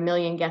there are a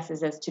million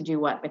guesses as to do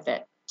what with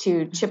it,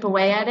 to chip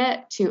away at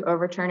it, to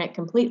overturn it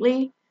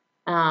completely.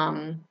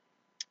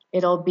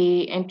 It'll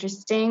be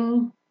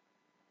interesting.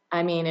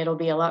 I mean, it'll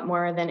be a lot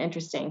more than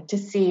interesting to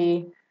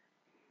see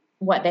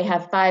what they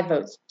have 5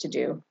 votes to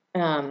do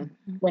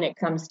when it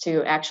comes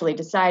to actually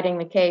deciding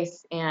the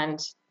case, and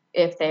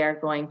if they are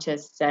going to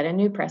set a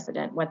new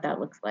precedent, what that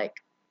looks like.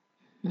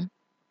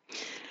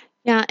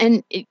 Yeah,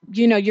 and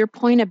your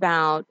point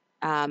about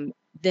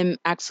them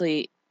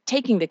actually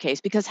taking the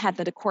case, because had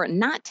the court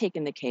not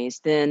taken the case,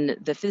 then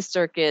the Fifth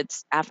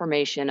Circuit's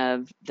affirmation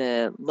of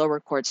the lower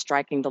court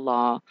striking the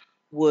law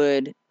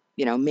would,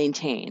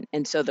 maintain.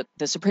 And so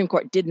the Supreme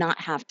Court did not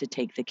have to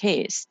take the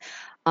case,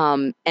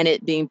 and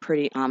it being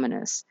pretty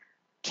ominous.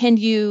 Can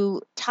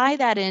you tie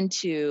that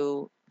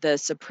into the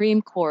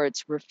Supreme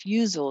Court's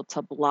refusal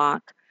to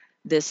block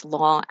this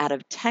law out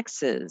of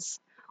Texas,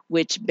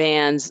 which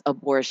bans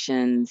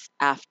abortions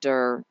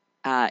after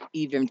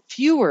even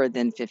fewer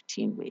than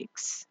 15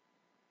 weeks?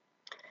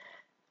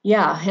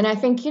 Yeah, and I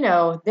think,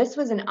 this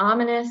was an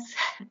ominous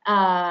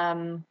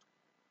cert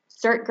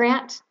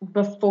grant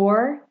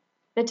before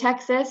the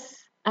Texas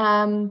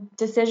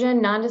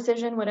decision,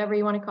 non-decision, whatever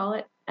you want to call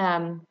it,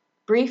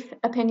 brief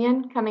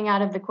opinion coming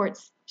out of the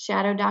court's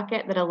shadow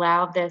docket that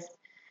allowed this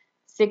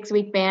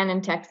 6-week ban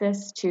in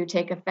Texas to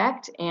take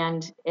effect,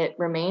 and it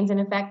remains in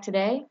effect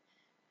today.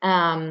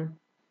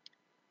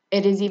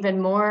 It is even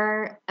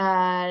more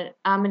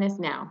ominous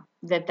now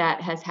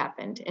that has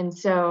happened. And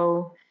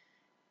so,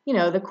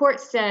 the court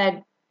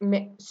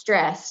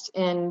stressed,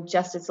 and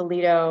Justice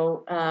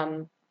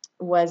Alito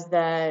was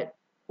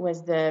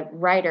the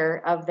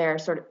writer of their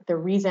sort of the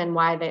reason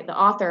why the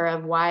author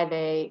of why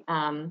they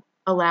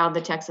allowed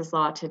the Texas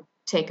law to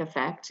take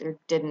effect or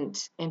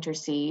didn't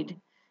intercede.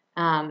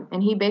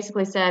 And he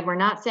basically said, we're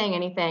not saying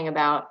anything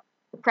about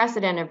the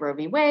precedent of Roe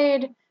v.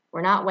 Wade.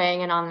 We're not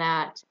weighing in on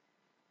that.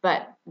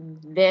 But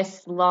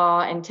this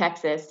law in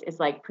Texas is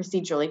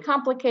procedurally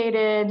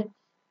complicated,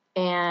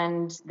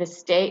 and the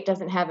state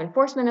doesn't have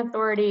enforcement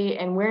authority,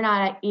 and we're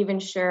not even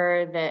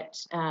sure that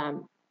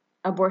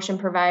abortion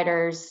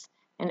providers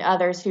and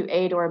others who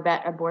aid or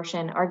abet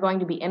abortion are going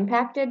to be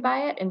impacted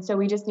by it. And so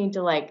we just need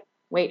to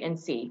wait and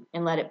see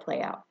and let it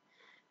play out.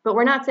 But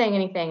we're not saying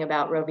anything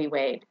about Roe v.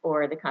 Wade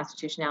or the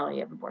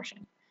constitutionality of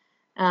abortion.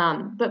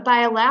 But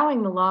by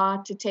allowing the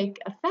law to take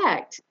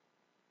effect,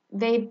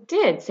 they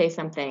did say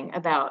something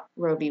about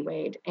Roe v.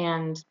 Wade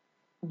and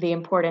the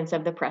importance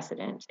of the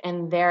precedent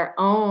and their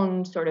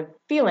own sort of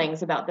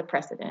feelings about the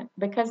precedent,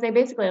 because they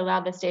basically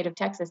allowed the state of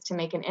Texas to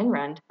make an end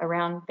run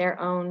around their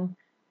own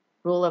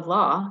rule of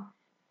law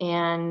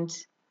and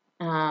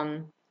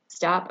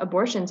stop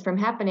abortions from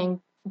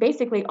happening,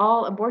 basically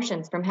all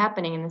abortions from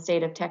happening in the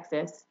state of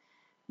Texas,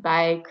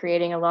 by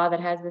creating a law that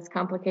has this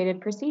complicated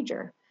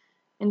procedure.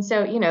 And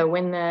so,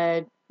 when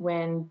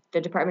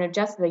the Department of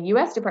Justice, the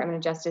U.S. Department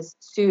of Justice,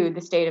 sued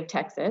the state of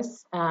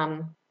Texas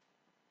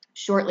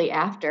shortly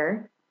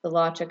after the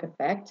law took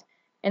effect,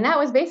 and that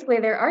was basically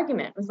their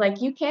argument. It was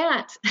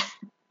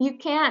you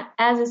can't,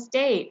 as a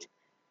state,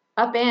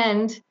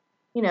 upend,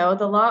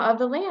 the law of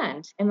the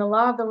land. And the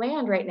law of the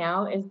land right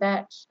now is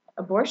that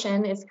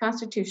abortion is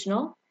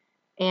constitutional,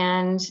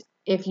 and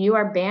if you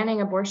are banning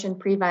abortion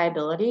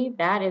pre-viability,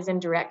 that is in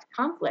direct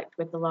conflict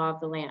with the law of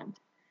the land.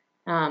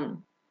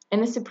 And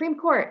the Supreme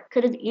Court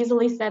could have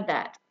easily said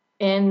that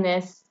in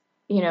this,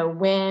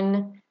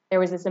 when there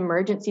was this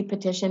emergency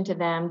petition to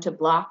them to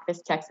block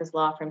this Texas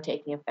law from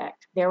taking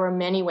effect. There were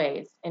many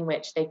ways in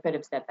which they could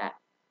have said that,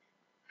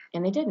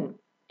 and they didn't.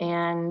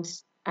 And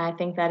I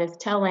think that is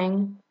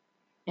telling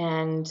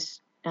and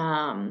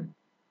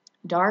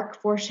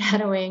dark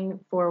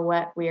foreshadowing for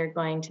what we are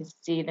going to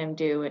see them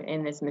do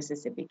in this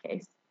Mississippi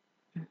case.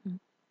 Mm-hmm.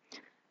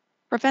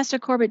 Professor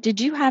Corbett,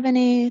 did you have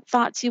any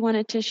thoughts you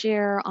wanted to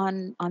share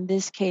on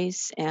this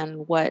case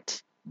and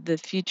what the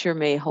future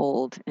may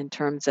hold in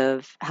terms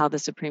of how the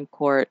Supreme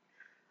Court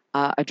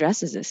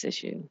addresses this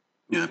issue?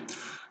 Yeah,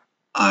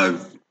 I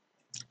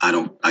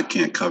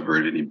can't cover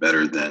it any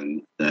better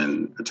than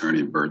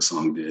Attorney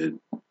Birdsong did.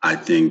 I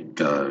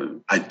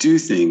do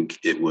think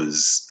it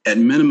was at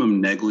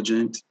minimum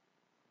negligent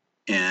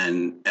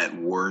and at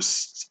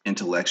worst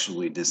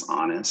intellectually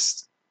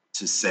dishonest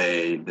to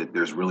say that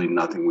there's really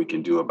nothing we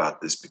can do about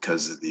this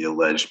because of the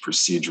alleged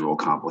procedural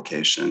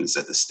complications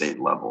at the state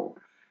level.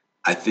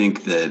 I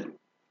think that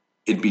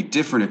it'd be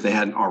different if they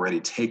hadn't already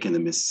taken the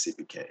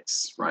Mississippi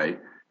case, right?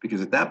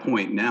 Because at that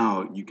point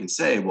now you can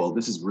say, well,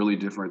 this is really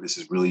different. This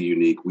is really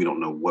unique. We don't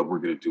know what we're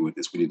going to do with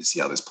this. We need to see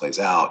how this plays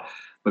out.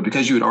 But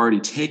because you had already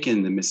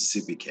taken the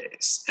Mississippi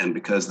case, and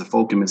because the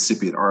folk in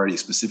Mississippi had already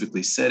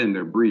specifically said in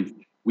their brief,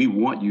 we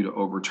want you to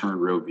overturn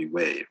Roe v.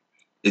 Wade,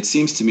 it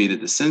seems to me that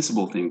the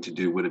sensible thing to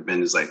do would have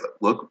been is like,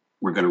 look,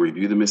 we're going to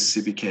review the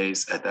Mississippi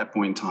case. At that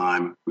point in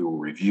time, we will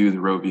review the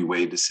Roe v.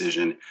 Wade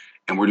decision,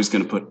 and we're just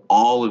going to put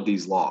all of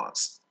these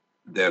laws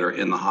that are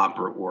in the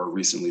hopper or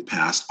recently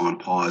passed on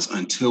pause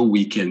until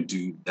we can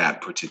do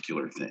that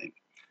particular thing.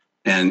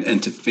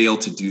 And to fail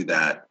to do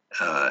that,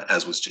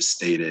 as was just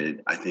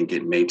stated, I think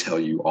it may tell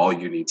you all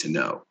you need to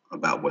know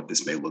about what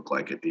this may look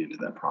like at the end of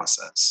that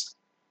process.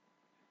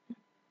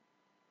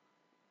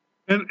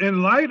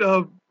 In light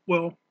of,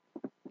 well,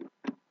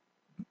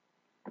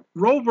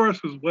 Roe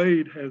versus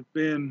Wade has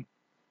been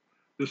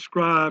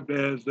described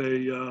as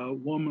a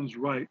woman's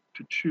right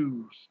to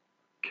choose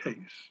case.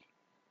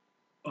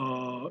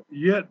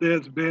 Yet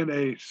there's been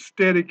a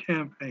steady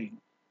campaign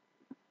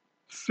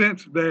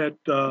since that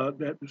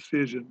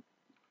decision,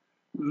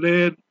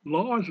 led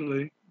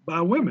largely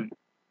by women,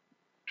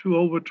 to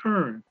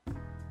overturn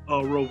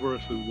Roe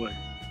versus Wade.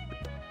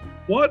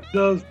 What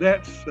does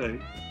that say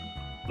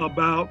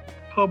about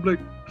public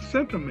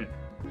sentiment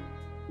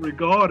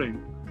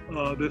regarding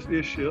this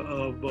issue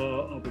of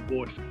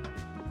abortion?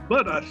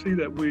 But I see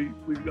that we're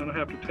going to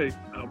have to take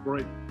our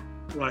break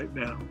right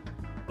now.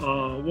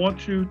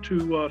 Want you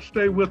to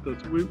stay with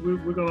us.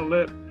 We're going to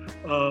let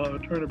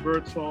Attorney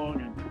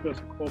Birdsong and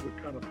Professor Corbett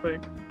kind of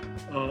think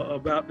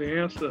about the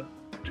answer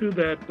to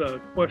that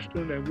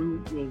question, and we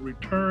will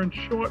return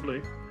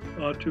shortly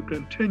to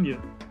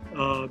continue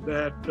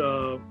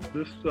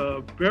this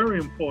very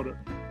important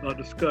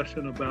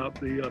discussion about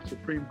the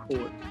Supreme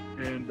Court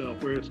and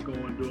where it's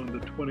going during the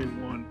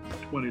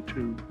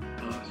 21-22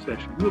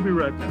 session. We'll be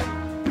right back.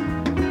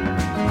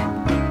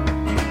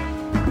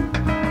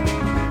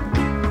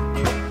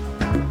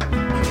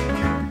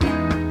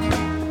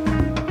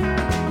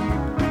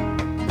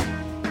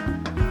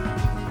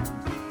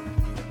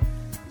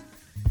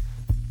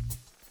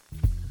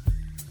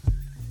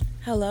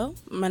 Hello,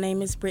 my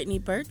name is Brittany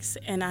Burks,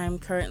 and I am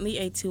currently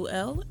a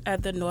 2L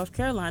at the North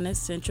Carolina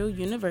Central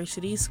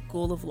University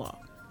School of Law.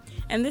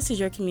 And this is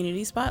your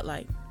Community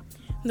Spotlight.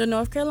 The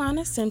North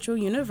Carolina Central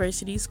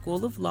University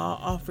School of Law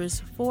offers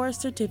 4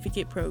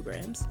 certificate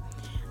programs.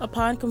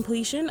 Upon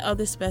completion of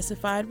the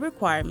specified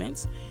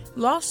requirements,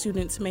 law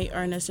students may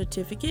earn a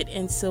certificate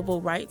in civil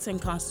rights and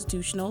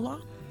constitutional law,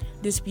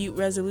 dispute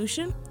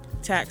resolution,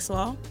 tax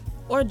law,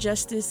 or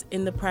justice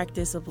in the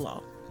practice of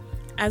law.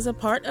 As a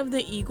part of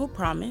the Eagle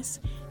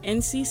Promise,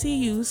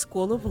 NCCU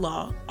School of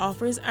Law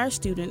offers our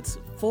students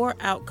 4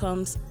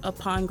 outcomes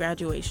upon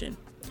graduation: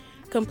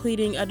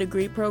 completing a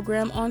degree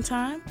program on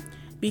time,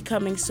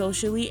 becoming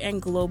socially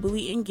and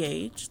globally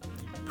engaged,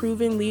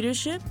 proving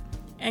leadership,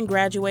 and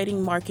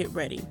graduating market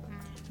ready.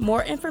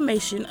 More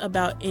information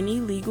about any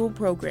legal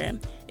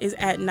program is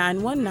at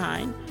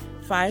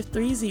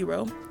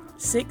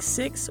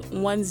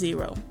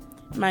 919-530-6610.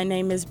 My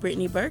name is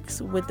Brittany Burks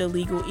with the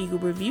Legal Eagle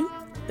Review.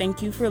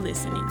 Thank you for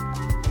listening.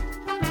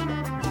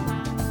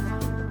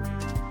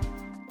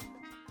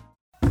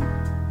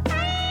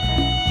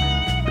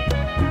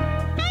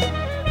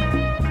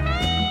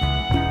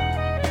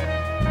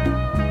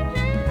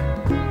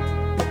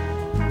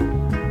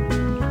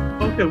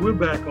 Okay, we're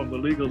back on the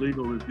Legal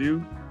Eagle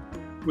Review.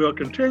 We'll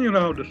continue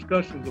our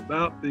discussions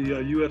about the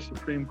U.S.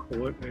 Supreme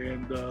Court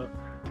and a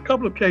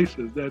couple of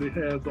cases that it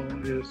has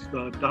on its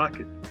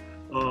docket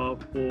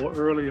for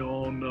early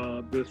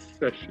on this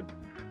session.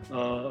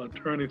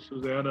 Attorney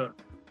Susanna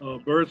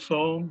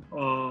Birdsong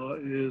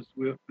is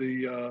with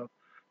the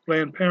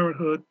Planned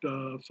Parenthood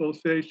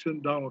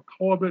Association. Don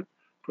Corbett,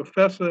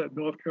 professor at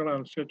North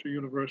Carolina Central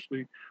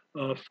University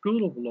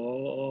School of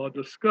Law, are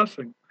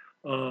discussing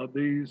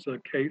these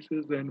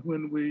cases. And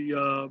when we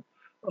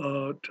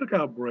took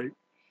our break,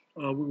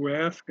 we were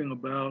asking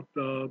about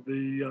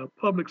the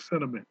public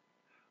sentiment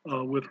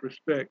with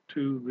respect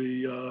to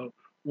the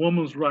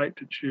woman's right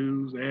to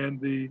choose and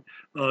the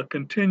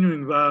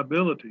continuing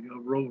viability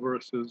of Roe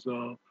versus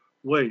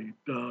Wade.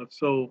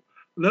 So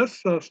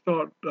let's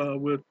start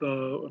with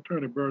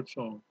Attorney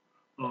Birdsong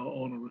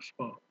on a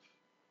response.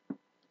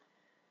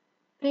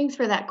 Thanks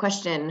for that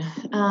question.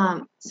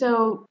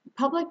 So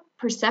public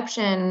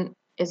perception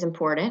is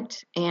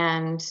important,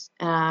 and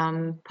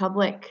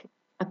public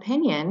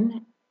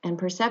opinion and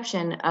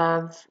perception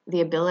of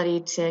the ability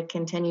to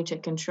continue to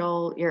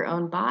control your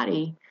own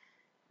body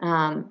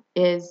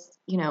is,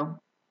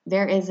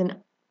 there is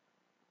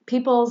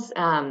people's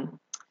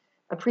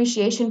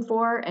appreciation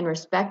for and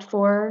respect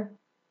for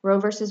Roe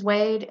versus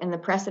Wade and the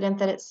precedent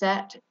that it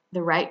set,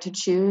 the right to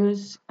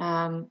choose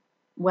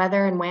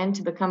whether and when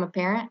to become a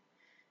parent,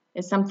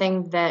 is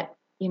something that,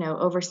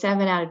 over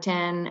 7 out of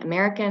 10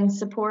 Americans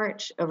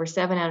support, over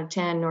 7 out of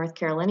 10 North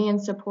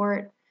Carolinians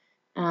support.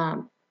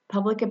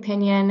 Public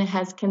opinion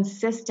has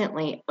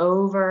consistently,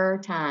 over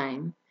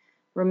time,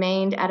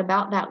 remained at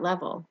about that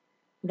level,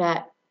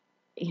 that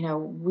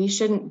we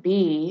shouldn't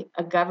be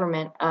a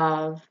government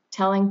of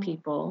telling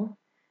people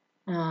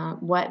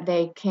what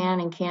they can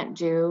and can't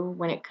do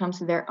when it comes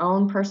to their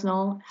own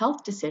personal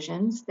health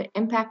decisions that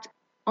impact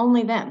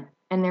only them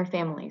and their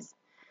families.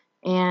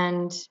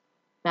 And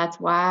that's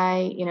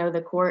why,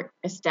 the court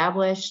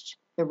established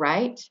the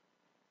right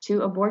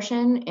to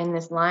abortion in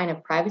this line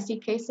of privacy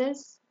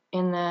cases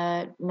in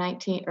the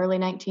early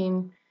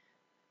 1970s,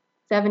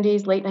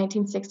 late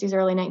 1960s,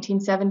 early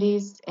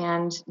 1970s.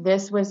 And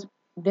this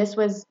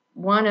was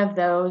one of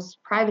those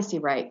privacy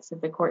rights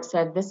that the court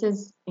said, this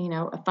is,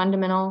 a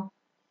fundamental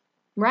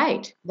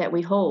right that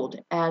we hold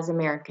as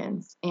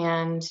Americans.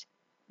 And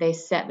they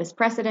set this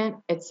precedent.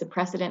 It's a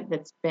precedent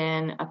that's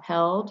been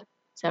upheld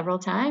several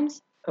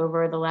times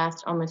over the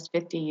last almost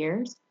 50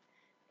 years.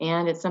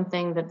 And it's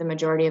something that the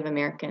majority of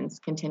Americans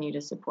continue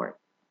to support.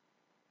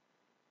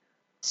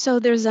 So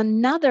there's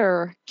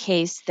another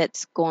case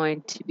that's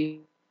going to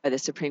be by the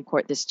Supreme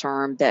Court this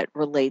term that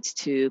relates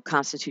to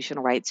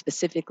constitutional rights,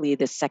 specifically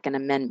the Second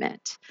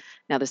Amendment.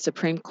 Now, the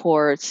Supreme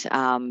Court,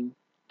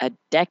 a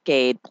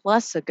decade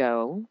plus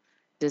ago,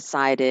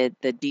 decided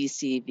the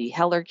DC v.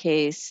 Heller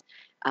case.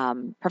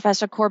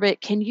 Professor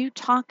Corbett, can you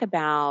talk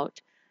about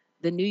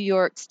the New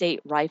York State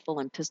Rifle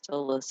and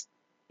Pistol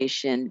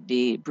Association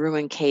v.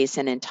 Bruin case?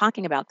 And in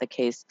talking about the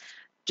case,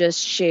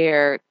 just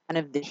share kind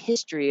of the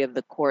history of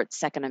the court's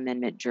Second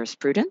Amendment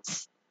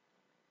jurisprudence?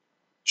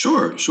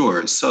 Sure.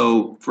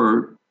 So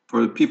for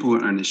people who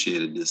are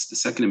uninitiated, the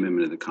Second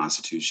Amendment of the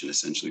Constitution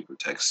essentially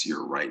protects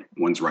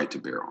one's right to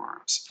bear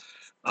arms.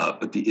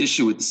 But the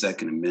issue with the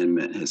Second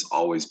Amendment has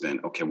always been,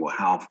 okay, well,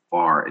 how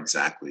far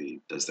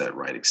exactly does that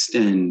right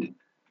extend?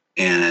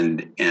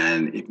 And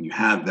if you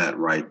have that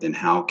right, then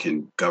how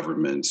can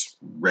governments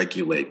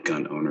regulate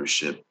gun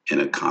ownership in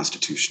a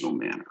constitutional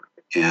manner?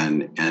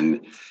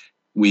 And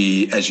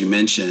we, as you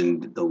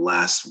mentioned, the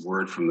last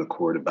word from the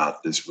court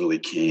about this really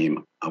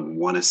came, I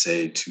want to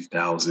say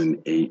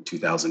 2008,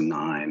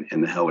 2009,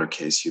 in the Heller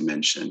case you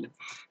mentioned.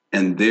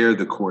 And there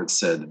the court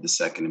said that the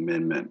Second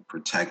Amendment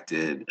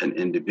protected an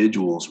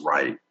individual's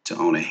right to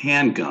own a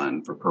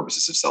handgun for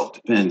purposes of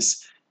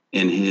self-defense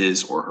in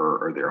his or her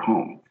or their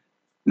home.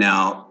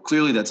 Now,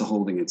 clearly that's a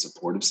holding in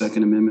support of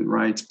Second Amendment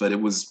rights, but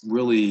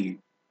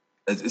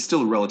it's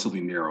still a relatively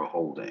narrow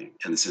holding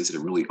in the sense that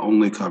it really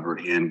only covered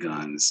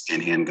handguns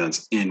and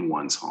handguns in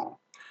one's home.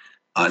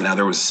 Now,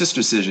 there was a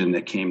sister decision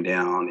that came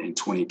down in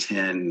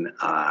 2010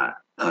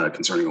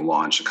 concerning a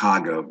law in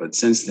Chicago, but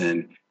since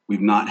then,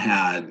 we've not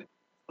had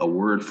a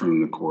word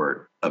from the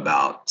court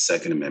about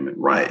Second Amendment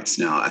rights.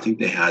 Now, I think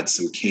they had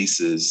some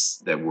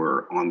cases that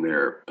were on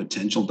their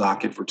potential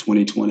docket for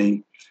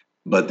 2020,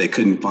 but they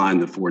couldn't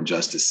find the 4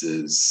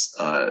 justices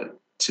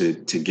to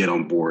get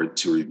on board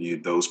to review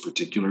those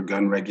particular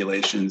gun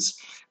regulations.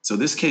 So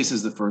this case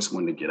is the first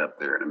one to get up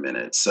there in a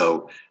minute.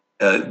 So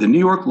the New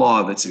York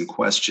law that's in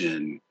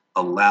question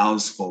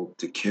allows folk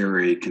to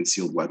carry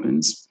concealed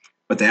weapons,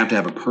 but they have to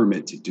have a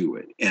permit to do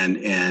it.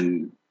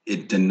 And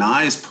it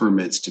denies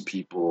permits to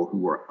people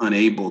who are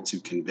unable to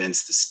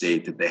convince the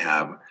state that they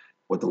have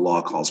what the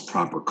law calls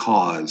proper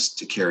cause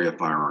to carry a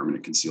firearm in a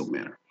concealed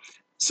manner.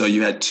 So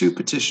you had 2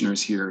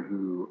 petitioners here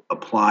who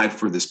applied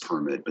for this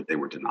permit, but they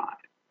were denied.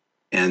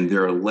 And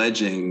they're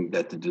alleging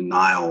that the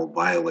denial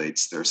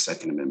violates their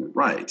Second Amendment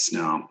rights.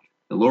 Now,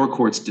 the lower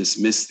courts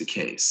dismissed the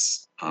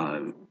case,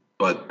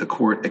 but the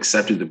court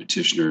accepted the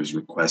petitioner's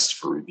request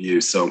for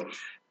review. So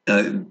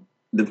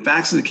the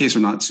facts of the case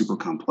are not super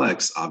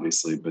complex,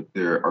 obviously, but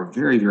there are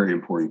very, very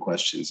important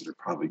questions that are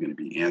probably going to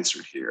be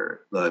answered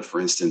here. For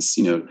instance,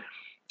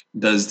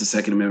 does the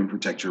Second Amendment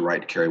protect your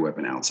right to carry a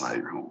weapon outside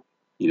your home?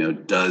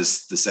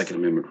 Does the Second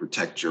Amendment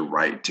protect your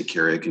right to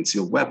carry a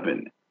concealed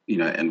weapon?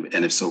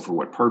 And if so, for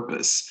what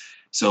purpose?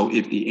 So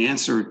if the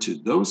answer to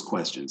those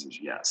questions is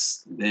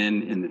yes,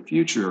 then in the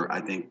future,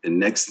 I think the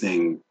next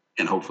thing,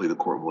 and hopefully the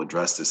court will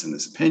address this in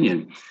this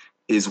opinion,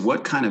 is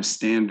what kind of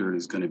standard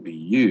is going to be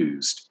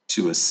used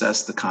to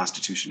assess the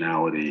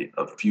constitutionality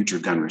of future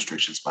gun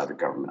restrictions by the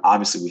government.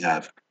 Obviously, we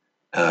have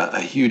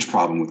a huge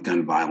problem with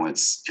gun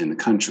violence in the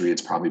country.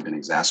 It's probably been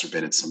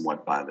exacerbated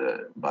somewhat by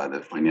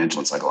the financial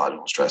and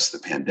psychological stress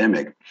of the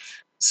pandemic.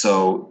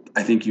 So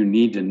I think you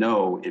need to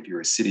know if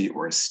you're a city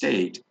or a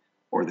state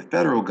or the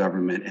federal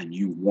government and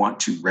you want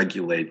to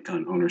regulate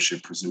gun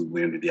ownership,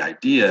 presumably under the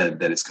idea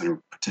that it's going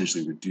to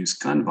potentially reduce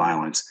gun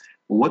violence,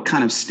 well, what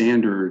kind of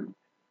standard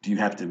do you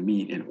have to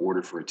meet in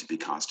order for it to be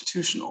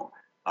constitutional?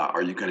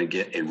 Are you going to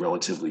get a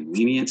relatively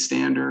lenient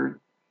standard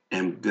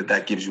and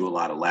that gives you a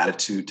lot of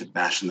latitude to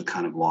fashion the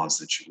kind of laws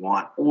that you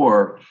want?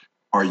 Or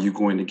are you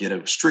going to get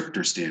a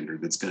stricter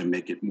standard that's going to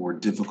make it more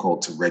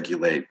difficult to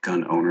regulate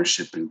gun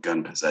ownership and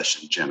gun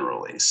possession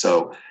generally?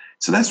 So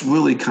that's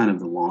really kind of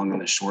the long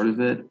and the short of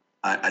it.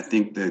 I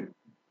think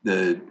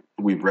that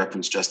we've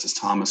referenced Justice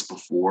Thomas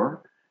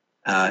before,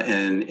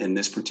 and in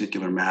this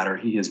particular matter,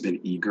 he has been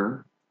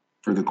eager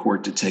for the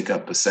court to take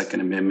up a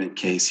Second Amendment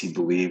case. He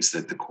believes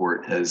that the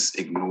court has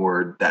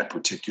ignored that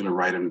particular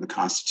right under the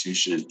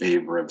Constitution in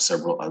favor of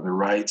several other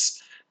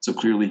rights. So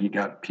clearly he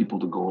got people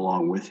to go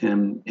along with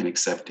him in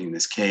accepting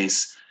this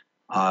case.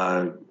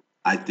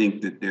 I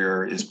think that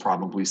there is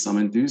probably some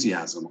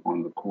enthusiasm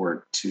on the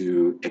court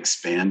to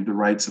expand the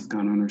rights of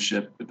gun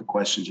ownership, but the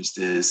question just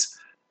is,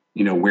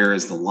 where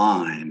is the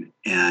line?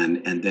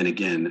 And then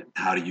again,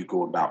 how do you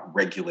go about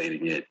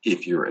regulating it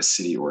if you're a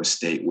city or a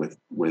state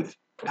with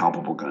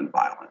palpable gun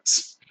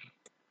violence?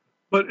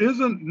 But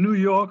isn't New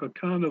York a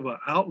kind of an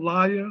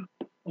outlier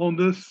on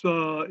this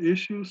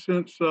issue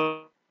since?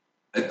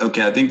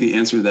 Okay, I think the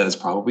answer to that is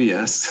probably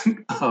yes.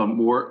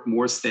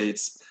 More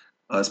states,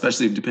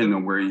 especially depending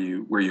on where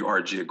you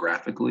are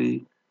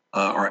geographically,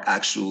 are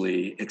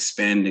actually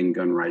expanding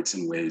gun rights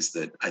in ways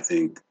that I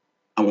think,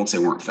 I won't say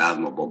weren't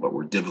fathomable, but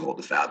were difficult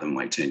to fathom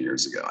like 10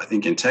 years ago. I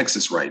think in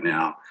Texas right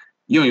now,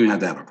 you don't even have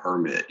to have a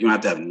permit. You don't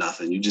have to have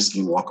nothing. You just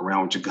can walk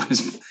around with your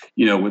guns,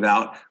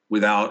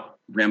 without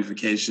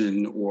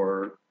ramification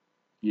or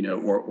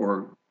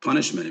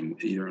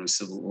punishment, either on a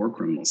civil or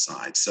criminal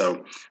side.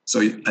 So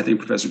I think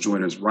Professor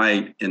Joyner is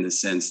right in the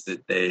sense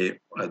that that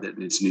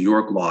it's New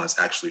York law is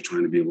actually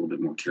trying to be a little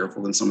bit more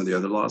careful than some of the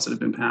other laws that have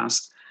been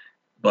passed.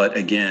 But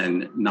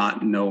again,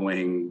 not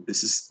knowing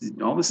this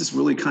is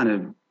really kind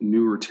of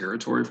newer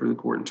territory for the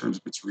court in terms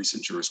of its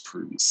recent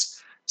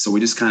jurisprudence. So we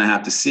just kind of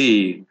have to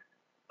see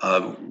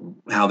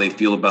how they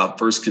feel about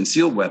first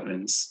concealed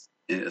weapons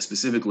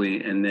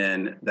specifically, and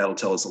then that'll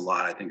tell us a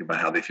lot, I think, about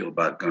how they feel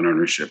about gun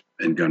ownership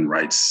and gun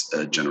rights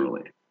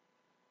generally.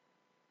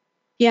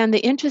 Yeah, and the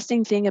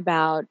interesting thing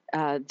about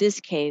this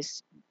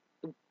case,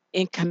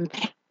 in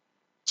comparison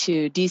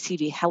to DC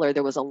v. Heller,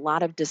 there was a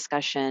lot of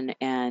discussion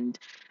and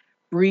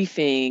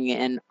briefing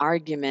and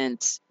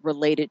arguments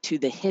related to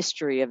the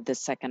history of the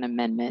Second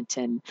Amendment.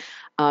 And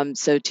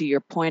so to your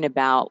point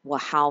about, well,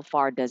 how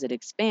far does it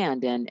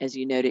expand? And as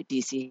you noted,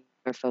 DC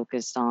are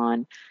focused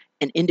on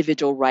an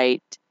individual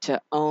right to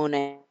own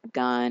a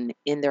gun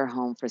in their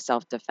home for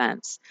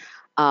self-defense.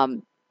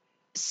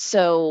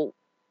 So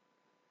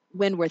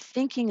when we're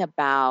thinking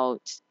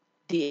about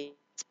the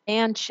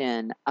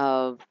expansion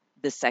of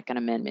the Second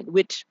Amendment,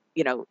 which,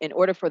 in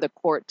order for the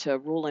court to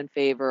rule in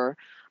favor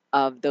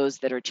of those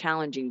that are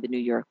challenging the New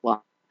York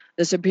law,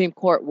 the Supreme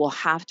Court will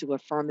have to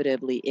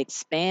affirmatively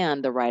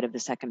expand the right of the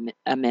Second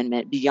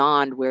Amendment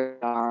beyond where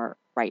we are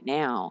right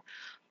now.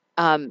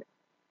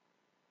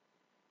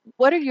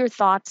 What are your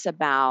thoughts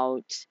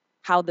about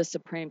how the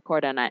Supreme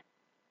Court, and I'm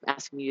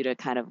asking you to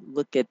kind of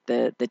look at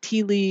the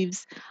tea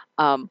leaves,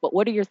 but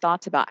what are your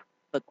thoughts about how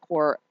the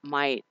court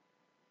might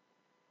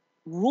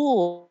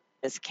rule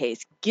in this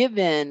case,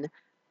 given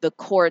the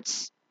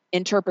court's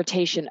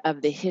interpretation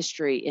of the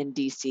history in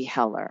DC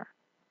Heller?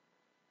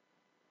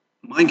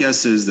 My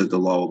guess is that the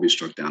law will be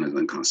struck down as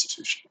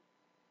unconstitutional.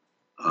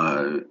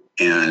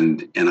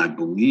 And I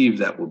believe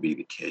that will be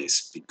the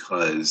case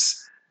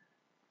because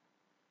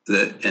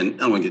and I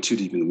don't want to get too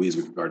deep in the weeds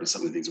with regard to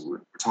some of the things that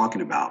we're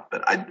talking about,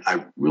 but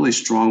I really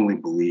strongly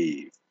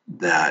believe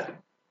that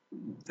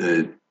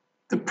the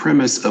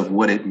premise of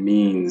what it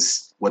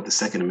means, what the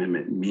Second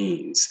Amendment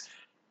means,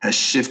 has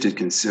shifted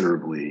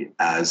considerably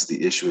as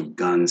the issue of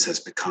guns has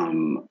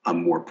become a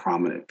more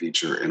prominent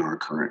feature in our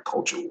current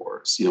culture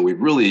wars.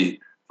 We've really,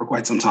 for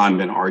quite some time,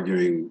 been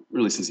arguing,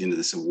 really since the end of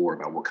the Civil War,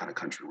 about what kind of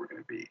country we're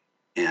going to be.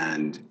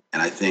 And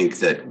I think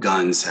that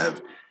guns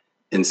have,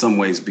 in some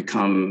ways,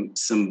 become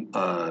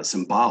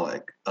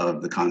symbolic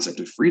of the concept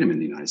of freedom in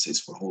the United States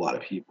for a whole lot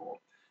of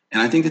people.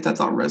 And I think that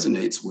thought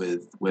resonates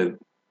with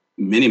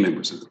many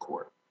members of the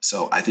court.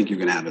 So I think you're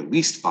going to have at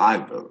least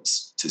 5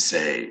 votes to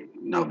say,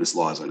 no, this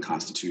law is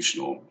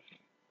unconstitutional.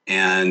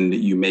 And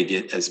you may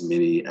get as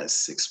many as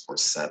 6 or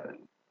 7,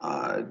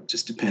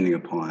 just depending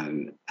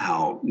upon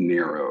how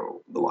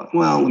narrow the law.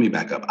 Well, let me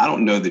back up. I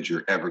don't know that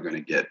you're ever going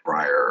to get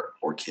Breyer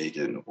or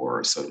Kagan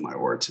or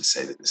Sotomayor to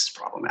say that this is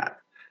problematic.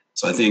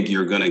 So I think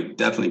you're going to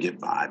definitely get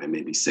 5 and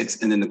maybe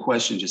 6. And then the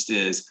question just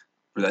is,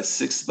 for that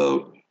 6th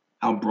vote,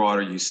 how broad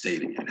are you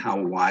stating it? How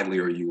widely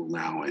are you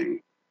allowing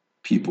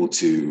people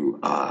to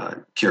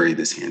carry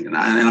this hand? And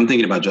I'm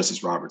thinking about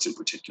Justice Roberts in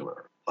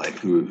particular, like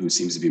who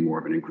seems to be more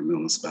of an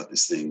incrementalist about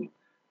this thing.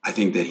 I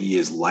think that he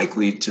is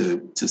likely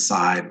to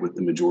side with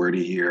the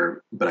majority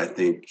here, but I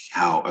think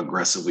how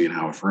aggressively and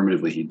how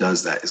affirmatively he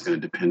does that is going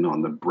to depend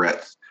on the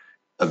breadth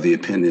of the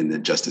opinion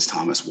that Justice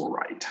Thomas will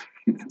write.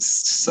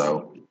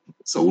 So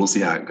we'll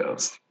see how it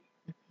goes.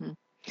 Mm-hmm.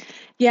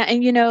 Yeah,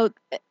 and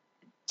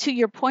to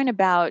your point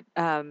about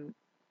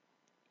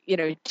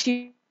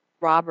Chief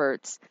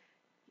Roberts,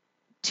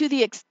 to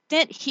the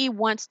extent he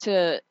wants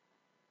to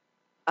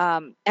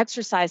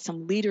exercise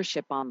some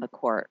leadership on the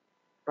court,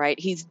 right?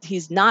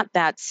 He's not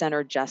that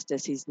center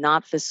justice. He's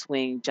not the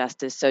swing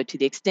justice. So to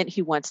the extent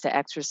he wants to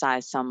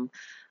exercise some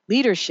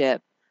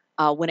leadership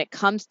when it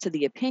comes to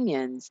the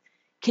opinions,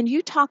 can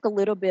you talk a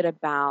little bit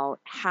about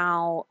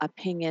how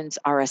opinions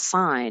are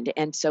assigned?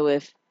 And so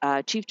if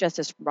Chief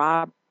Justice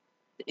Roberts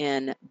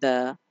in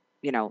the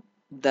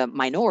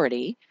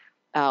minority,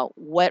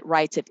 what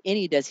rights, if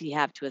any, does he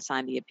have to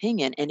assign the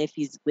opinion? And if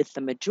he's with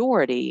the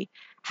majority,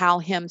 how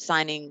him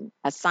assigning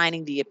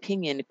the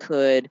opinion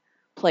could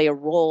play a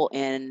role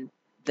in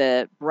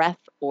the breadth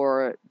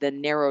or the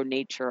narrow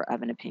nature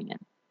of an opinion?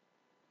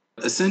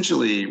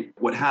 Essentially,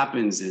 what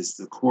happens is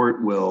the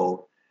court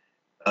will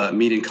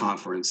meet in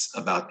conference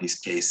about these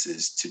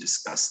cases to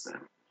discuss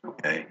them,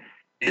 okay?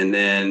 And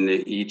then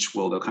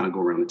they'll kind of go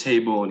around the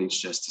table and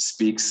each justice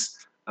speaks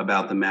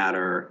about the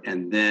matter.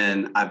 And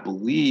then I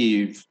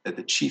believe that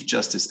the Chief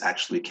Justice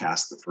actually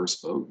casts the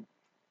first vote.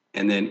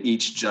 And then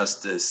each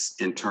justice,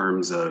 in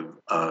terms of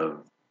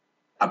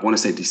I want to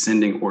say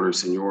descending order of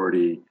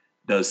seniority,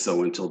 does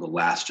so until the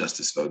last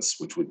justice votes,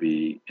 which would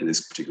be, in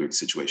this particular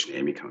situation,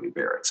 Amy Coney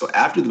Barrett. So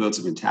after the votes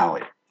have been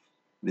tallied,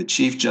 the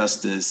Chief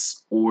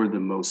Justice or the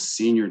most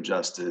senior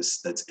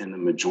justice that's in the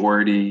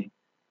majority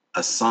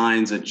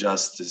assigns a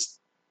justice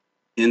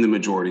in the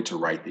majority to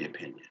write the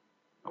opinion.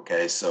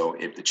 Okay, so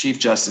if the Chief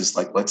Justice,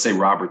 like let's say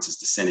Roberts is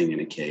dissenting in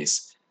a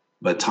case,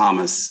 but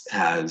Thomas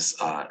is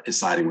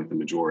siding with the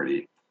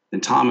majority, then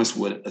Thomas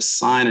would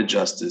assign a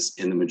justice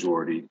in the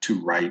majority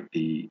to write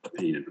the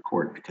opinion of the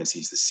court because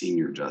he's the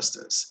senior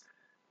justice.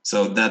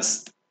 So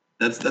that's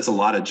a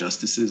lot of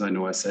justices. I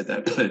know I said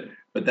that,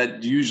 but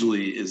that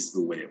usually is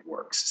the way it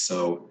works.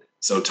 So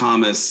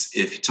Thomas,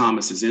 if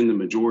Thomas is in the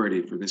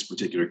majority for this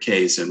particular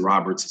case and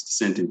Roberts is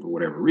dissenting for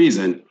whatever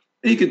reason,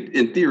 he could,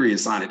 in theory,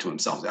 assign it to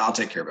himself. I'll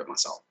take care of it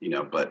myself,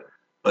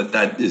 but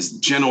that is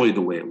generally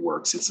the way it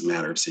works. It's a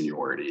matter of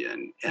seniority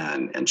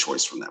and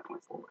choice from that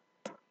point forward.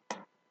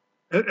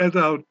 As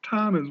our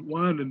time is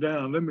winding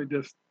down, let me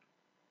just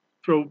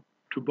throw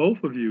to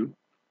both of you,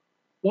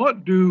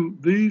 what do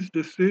these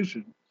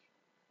decisions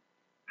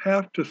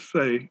have to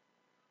say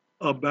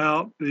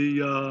about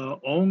the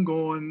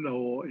ongoing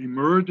or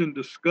emerging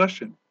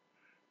discussion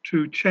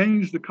to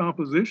change the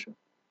composition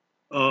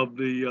of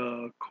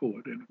the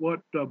court, and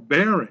what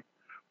bearing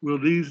will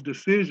these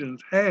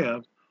decisions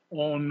have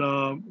on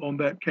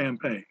that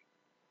campaign?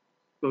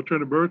 So,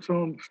 Attorney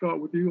Birdsong, start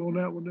with you on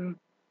that one then.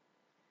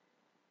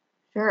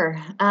 Sure.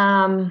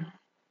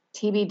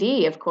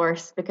 TBD, of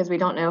course, because we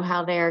don't know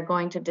how they are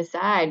going to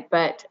decide.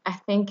 But I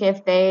think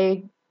if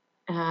they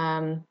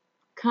come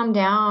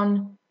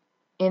down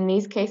in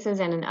these cases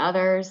and in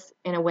others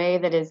in a way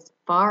that is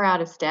far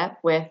out of step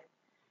with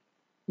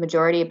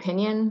majority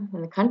opinion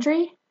in the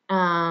country,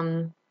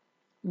 then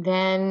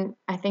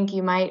I think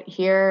you might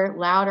hear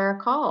louder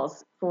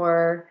calls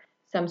for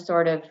some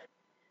sort of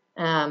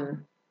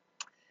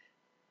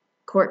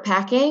court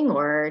packing,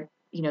 or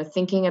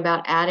thinking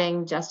about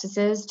adding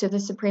justices to the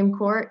Supreme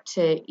Court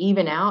to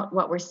even out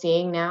what we're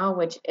seeing now,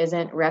 which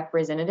isn't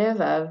representative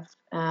of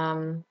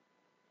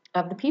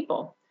the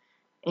people.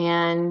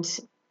 And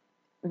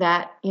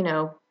that,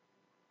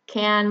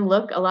 can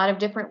look a lot of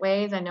different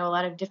ways. I know a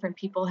lot of different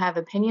people have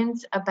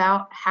opinions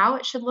about how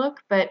it should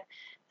look, but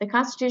the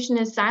Constitution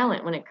is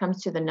silent when it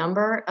comes to the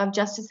number of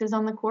justices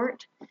on the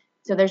court.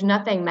 So there's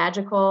nothing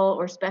magical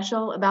or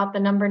special about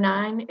the number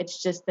 9.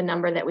 It's just the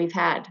number that we've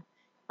had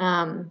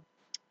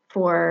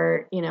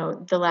for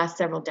the last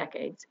several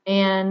decades.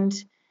 And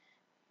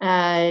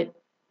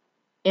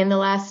in the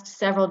last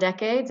several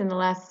decades, in the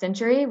last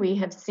century, we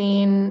have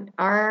seen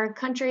our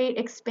country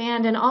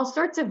expand in all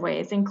sorts of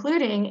ways,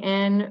 including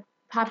in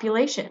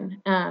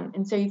population.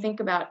 And so you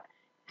think about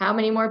how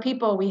many more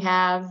people we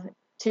have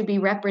to be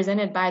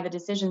represented by the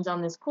decisions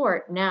on this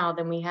court now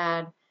than we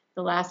had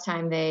the last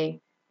time they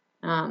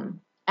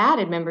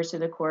added members to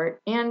the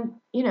court. And,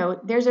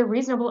 there's a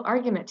reasonable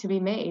argument to be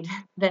made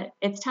that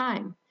it's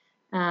time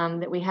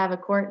that we have a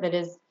court that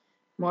is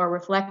more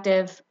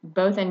reflective,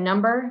 both in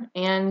number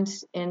and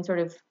in sort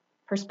of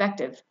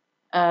perspective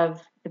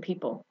of the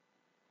people.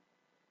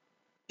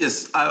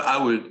 Yes,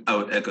 I would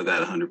echo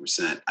that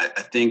 100%. I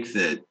think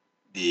that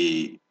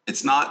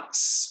it's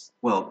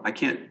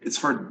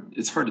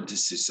hard to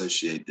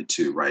disassociate the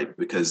two, right?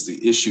 Because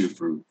the issue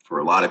for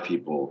a lot of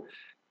people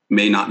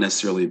may not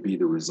necessarily be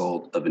the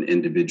result of an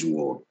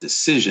individual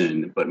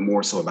decision, but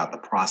more so about the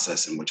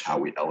process in which how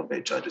we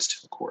elevate judges to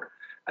the court.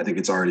 I think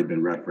it's already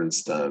been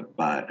referenced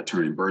by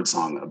Attorney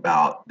Birdsong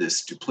about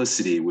this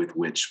duplicity with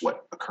which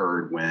what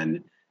occurred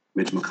when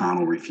Mitch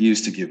McConnell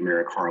refused to give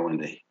Merrick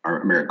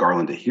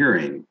Garland a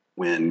hearing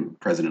when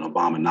President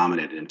Obama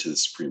nominated him to the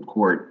Supreme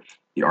Court.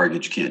 He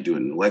argued you can't do it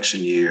in an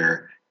election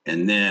year.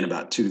 And then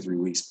about 2 to 3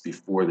 weeks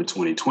before the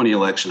 2020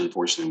 election,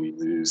 unfortunately, we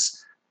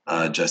lose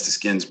Justice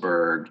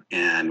Ginsburg.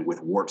 And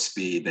with warp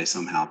speed, they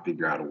somehow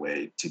figure out a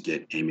way to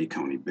get Amy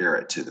Coney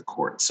Barrett to the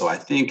court. So I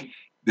think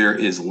there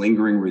is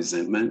lingering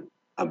resentment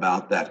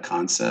about that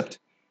concept.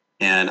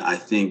 And I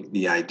think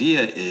the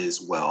idea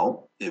is,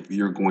 well, if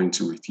you're going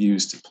to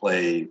refuse to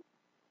play,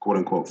 quote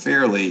unquote,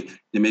 fairly,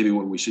 then maybe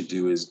what we should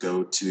do is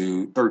go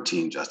to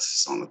 13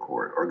 justices on the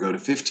court or go to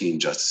 15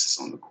 justices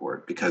on the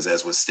court. Because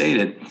as was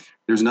stated,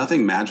 there's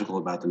nothing magical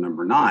about the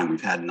number 9.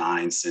 We've had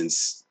 9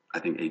 since, I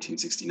think,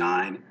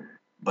 1869.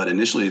 But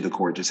initially, the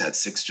court just had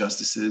 6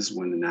 justices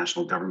when the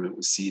national government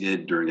was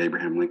seated during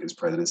Abraham Lincoln's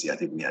presidency. I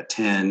think we had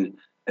 10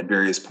 at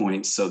various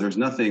points. So there's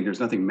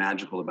nothing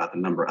magical about the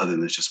number other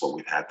than it's just what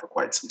we've had for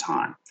quite some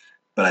time.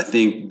 But I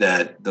think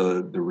that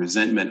the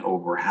resentment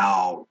over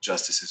how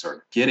justices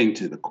are getting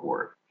to the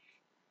court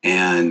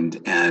and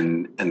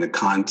the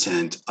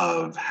content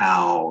of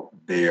how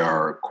they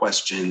are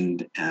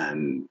questioned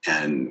and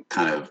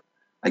kind of,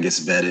 I guess,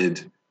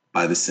 vetted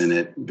by the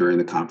Senate during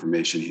the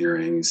confirmation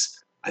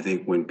hearings. I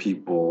think when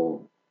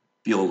people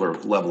feel or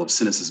level of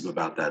cynicism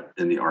about that,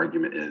 then the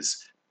argument is,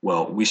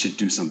 well, we should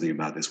do something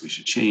about this. We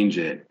should change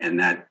it. And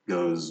that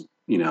goes,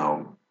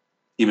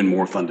 even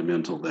more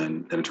fundamental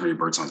than Attorney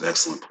Birdsong's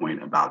excellent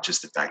point about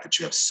just the fact that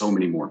you have so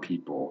many more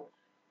people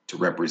to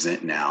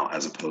represent now,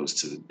 as opposed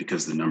to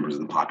because the numbers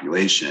of the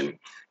population.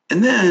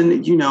 And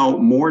then,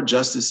 more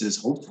justices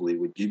hopefully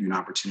would give you an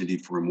opportunity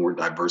for a more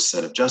diverse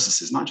set of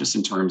justices, not just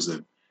in terms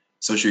of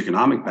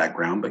socioeconomic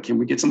background, but can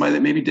we get somebody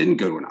that maybe didn't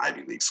go to an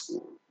Ivy League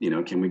school?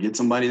 Can we get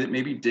somebody that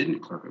maybe didn't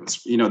clerk in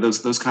this?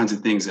 Those kinds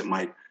of things that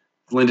might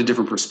lend a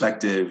different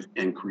perspective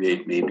and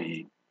create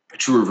maybe a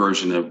truer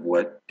version of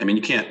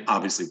you can't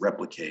obviously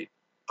replicate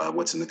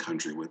what's in the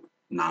country with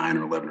 9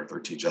 or 11 or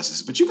 13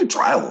 justices, but you could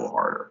try a little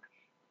harder.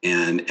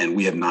 And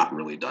we have not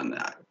really done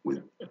that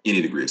with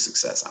any degree of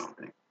success, I don't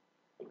think.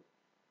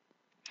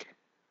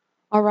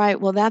 All right.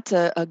 Well, that's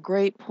a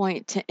great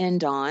point to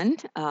end on,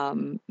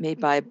 made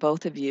by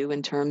both of you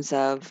in terms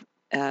of,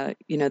 the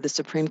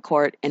Supreme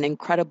Court, an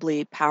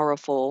incredibly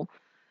powerful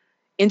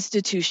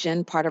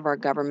institution, part of our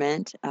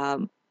government,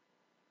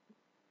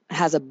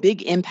 has a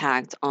big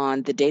impact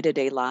on the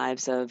day-to-day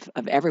lives of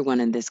everyone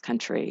in this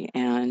country,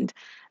 and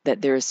that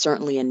there is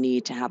certainly a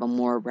need to have a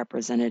more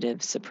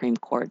representative Supreme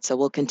Court. So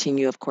we'll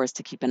continue, of course,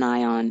 to keep an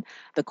eye on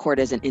the court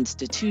as an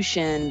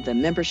institution, the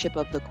membership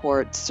of the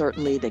court,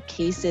 certainly the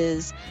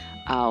cases.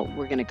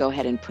 We're going to go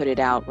ahead and put it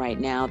out right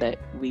now that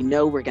we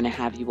know we're going to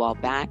have you all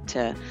back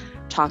to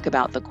talk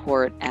about the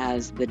court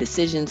as the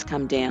decisions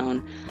come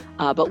down.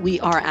 But we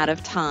are out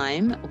of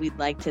time. We'd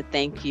like to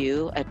thank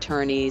you,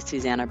 Attorney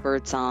Susanna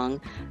Birdsong,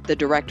 the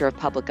Director of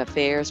Public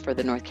Affairs for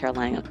the North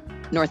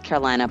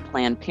Carolina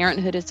Planned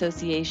Parenthood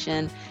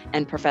Association,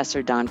 and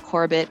Professor Don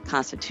Corbett,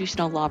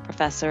 Constitutional Law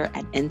Professor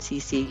at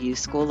NCCU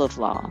School of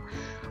Law.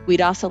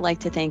 We'd also like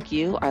to thank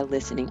you, our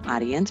listening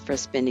audience, for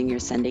spending your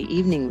Sunday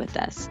evening with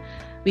us.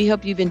 We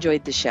hope you've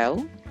enjoyed the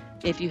show.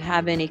 If you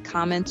have any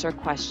comments or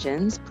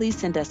questions, please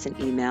send us an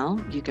email.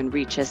 You can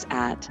reach us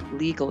at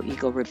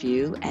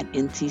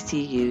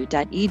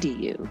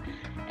legaleaglereview@nccu.edu.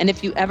 And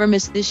if you ever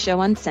miss this show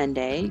on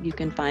Sunday, you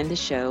can find the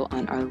show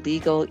on our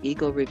Legal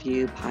Eagle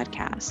Review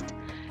podcast.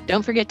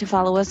 Don't forget to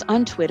follow us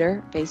on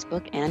Twitter,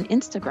 Facebook, and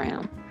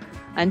Instagram.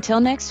 Until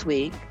next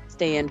week,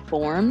 stay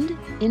informed,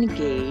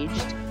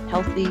 engaged,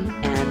 healthy,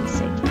 and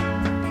safe.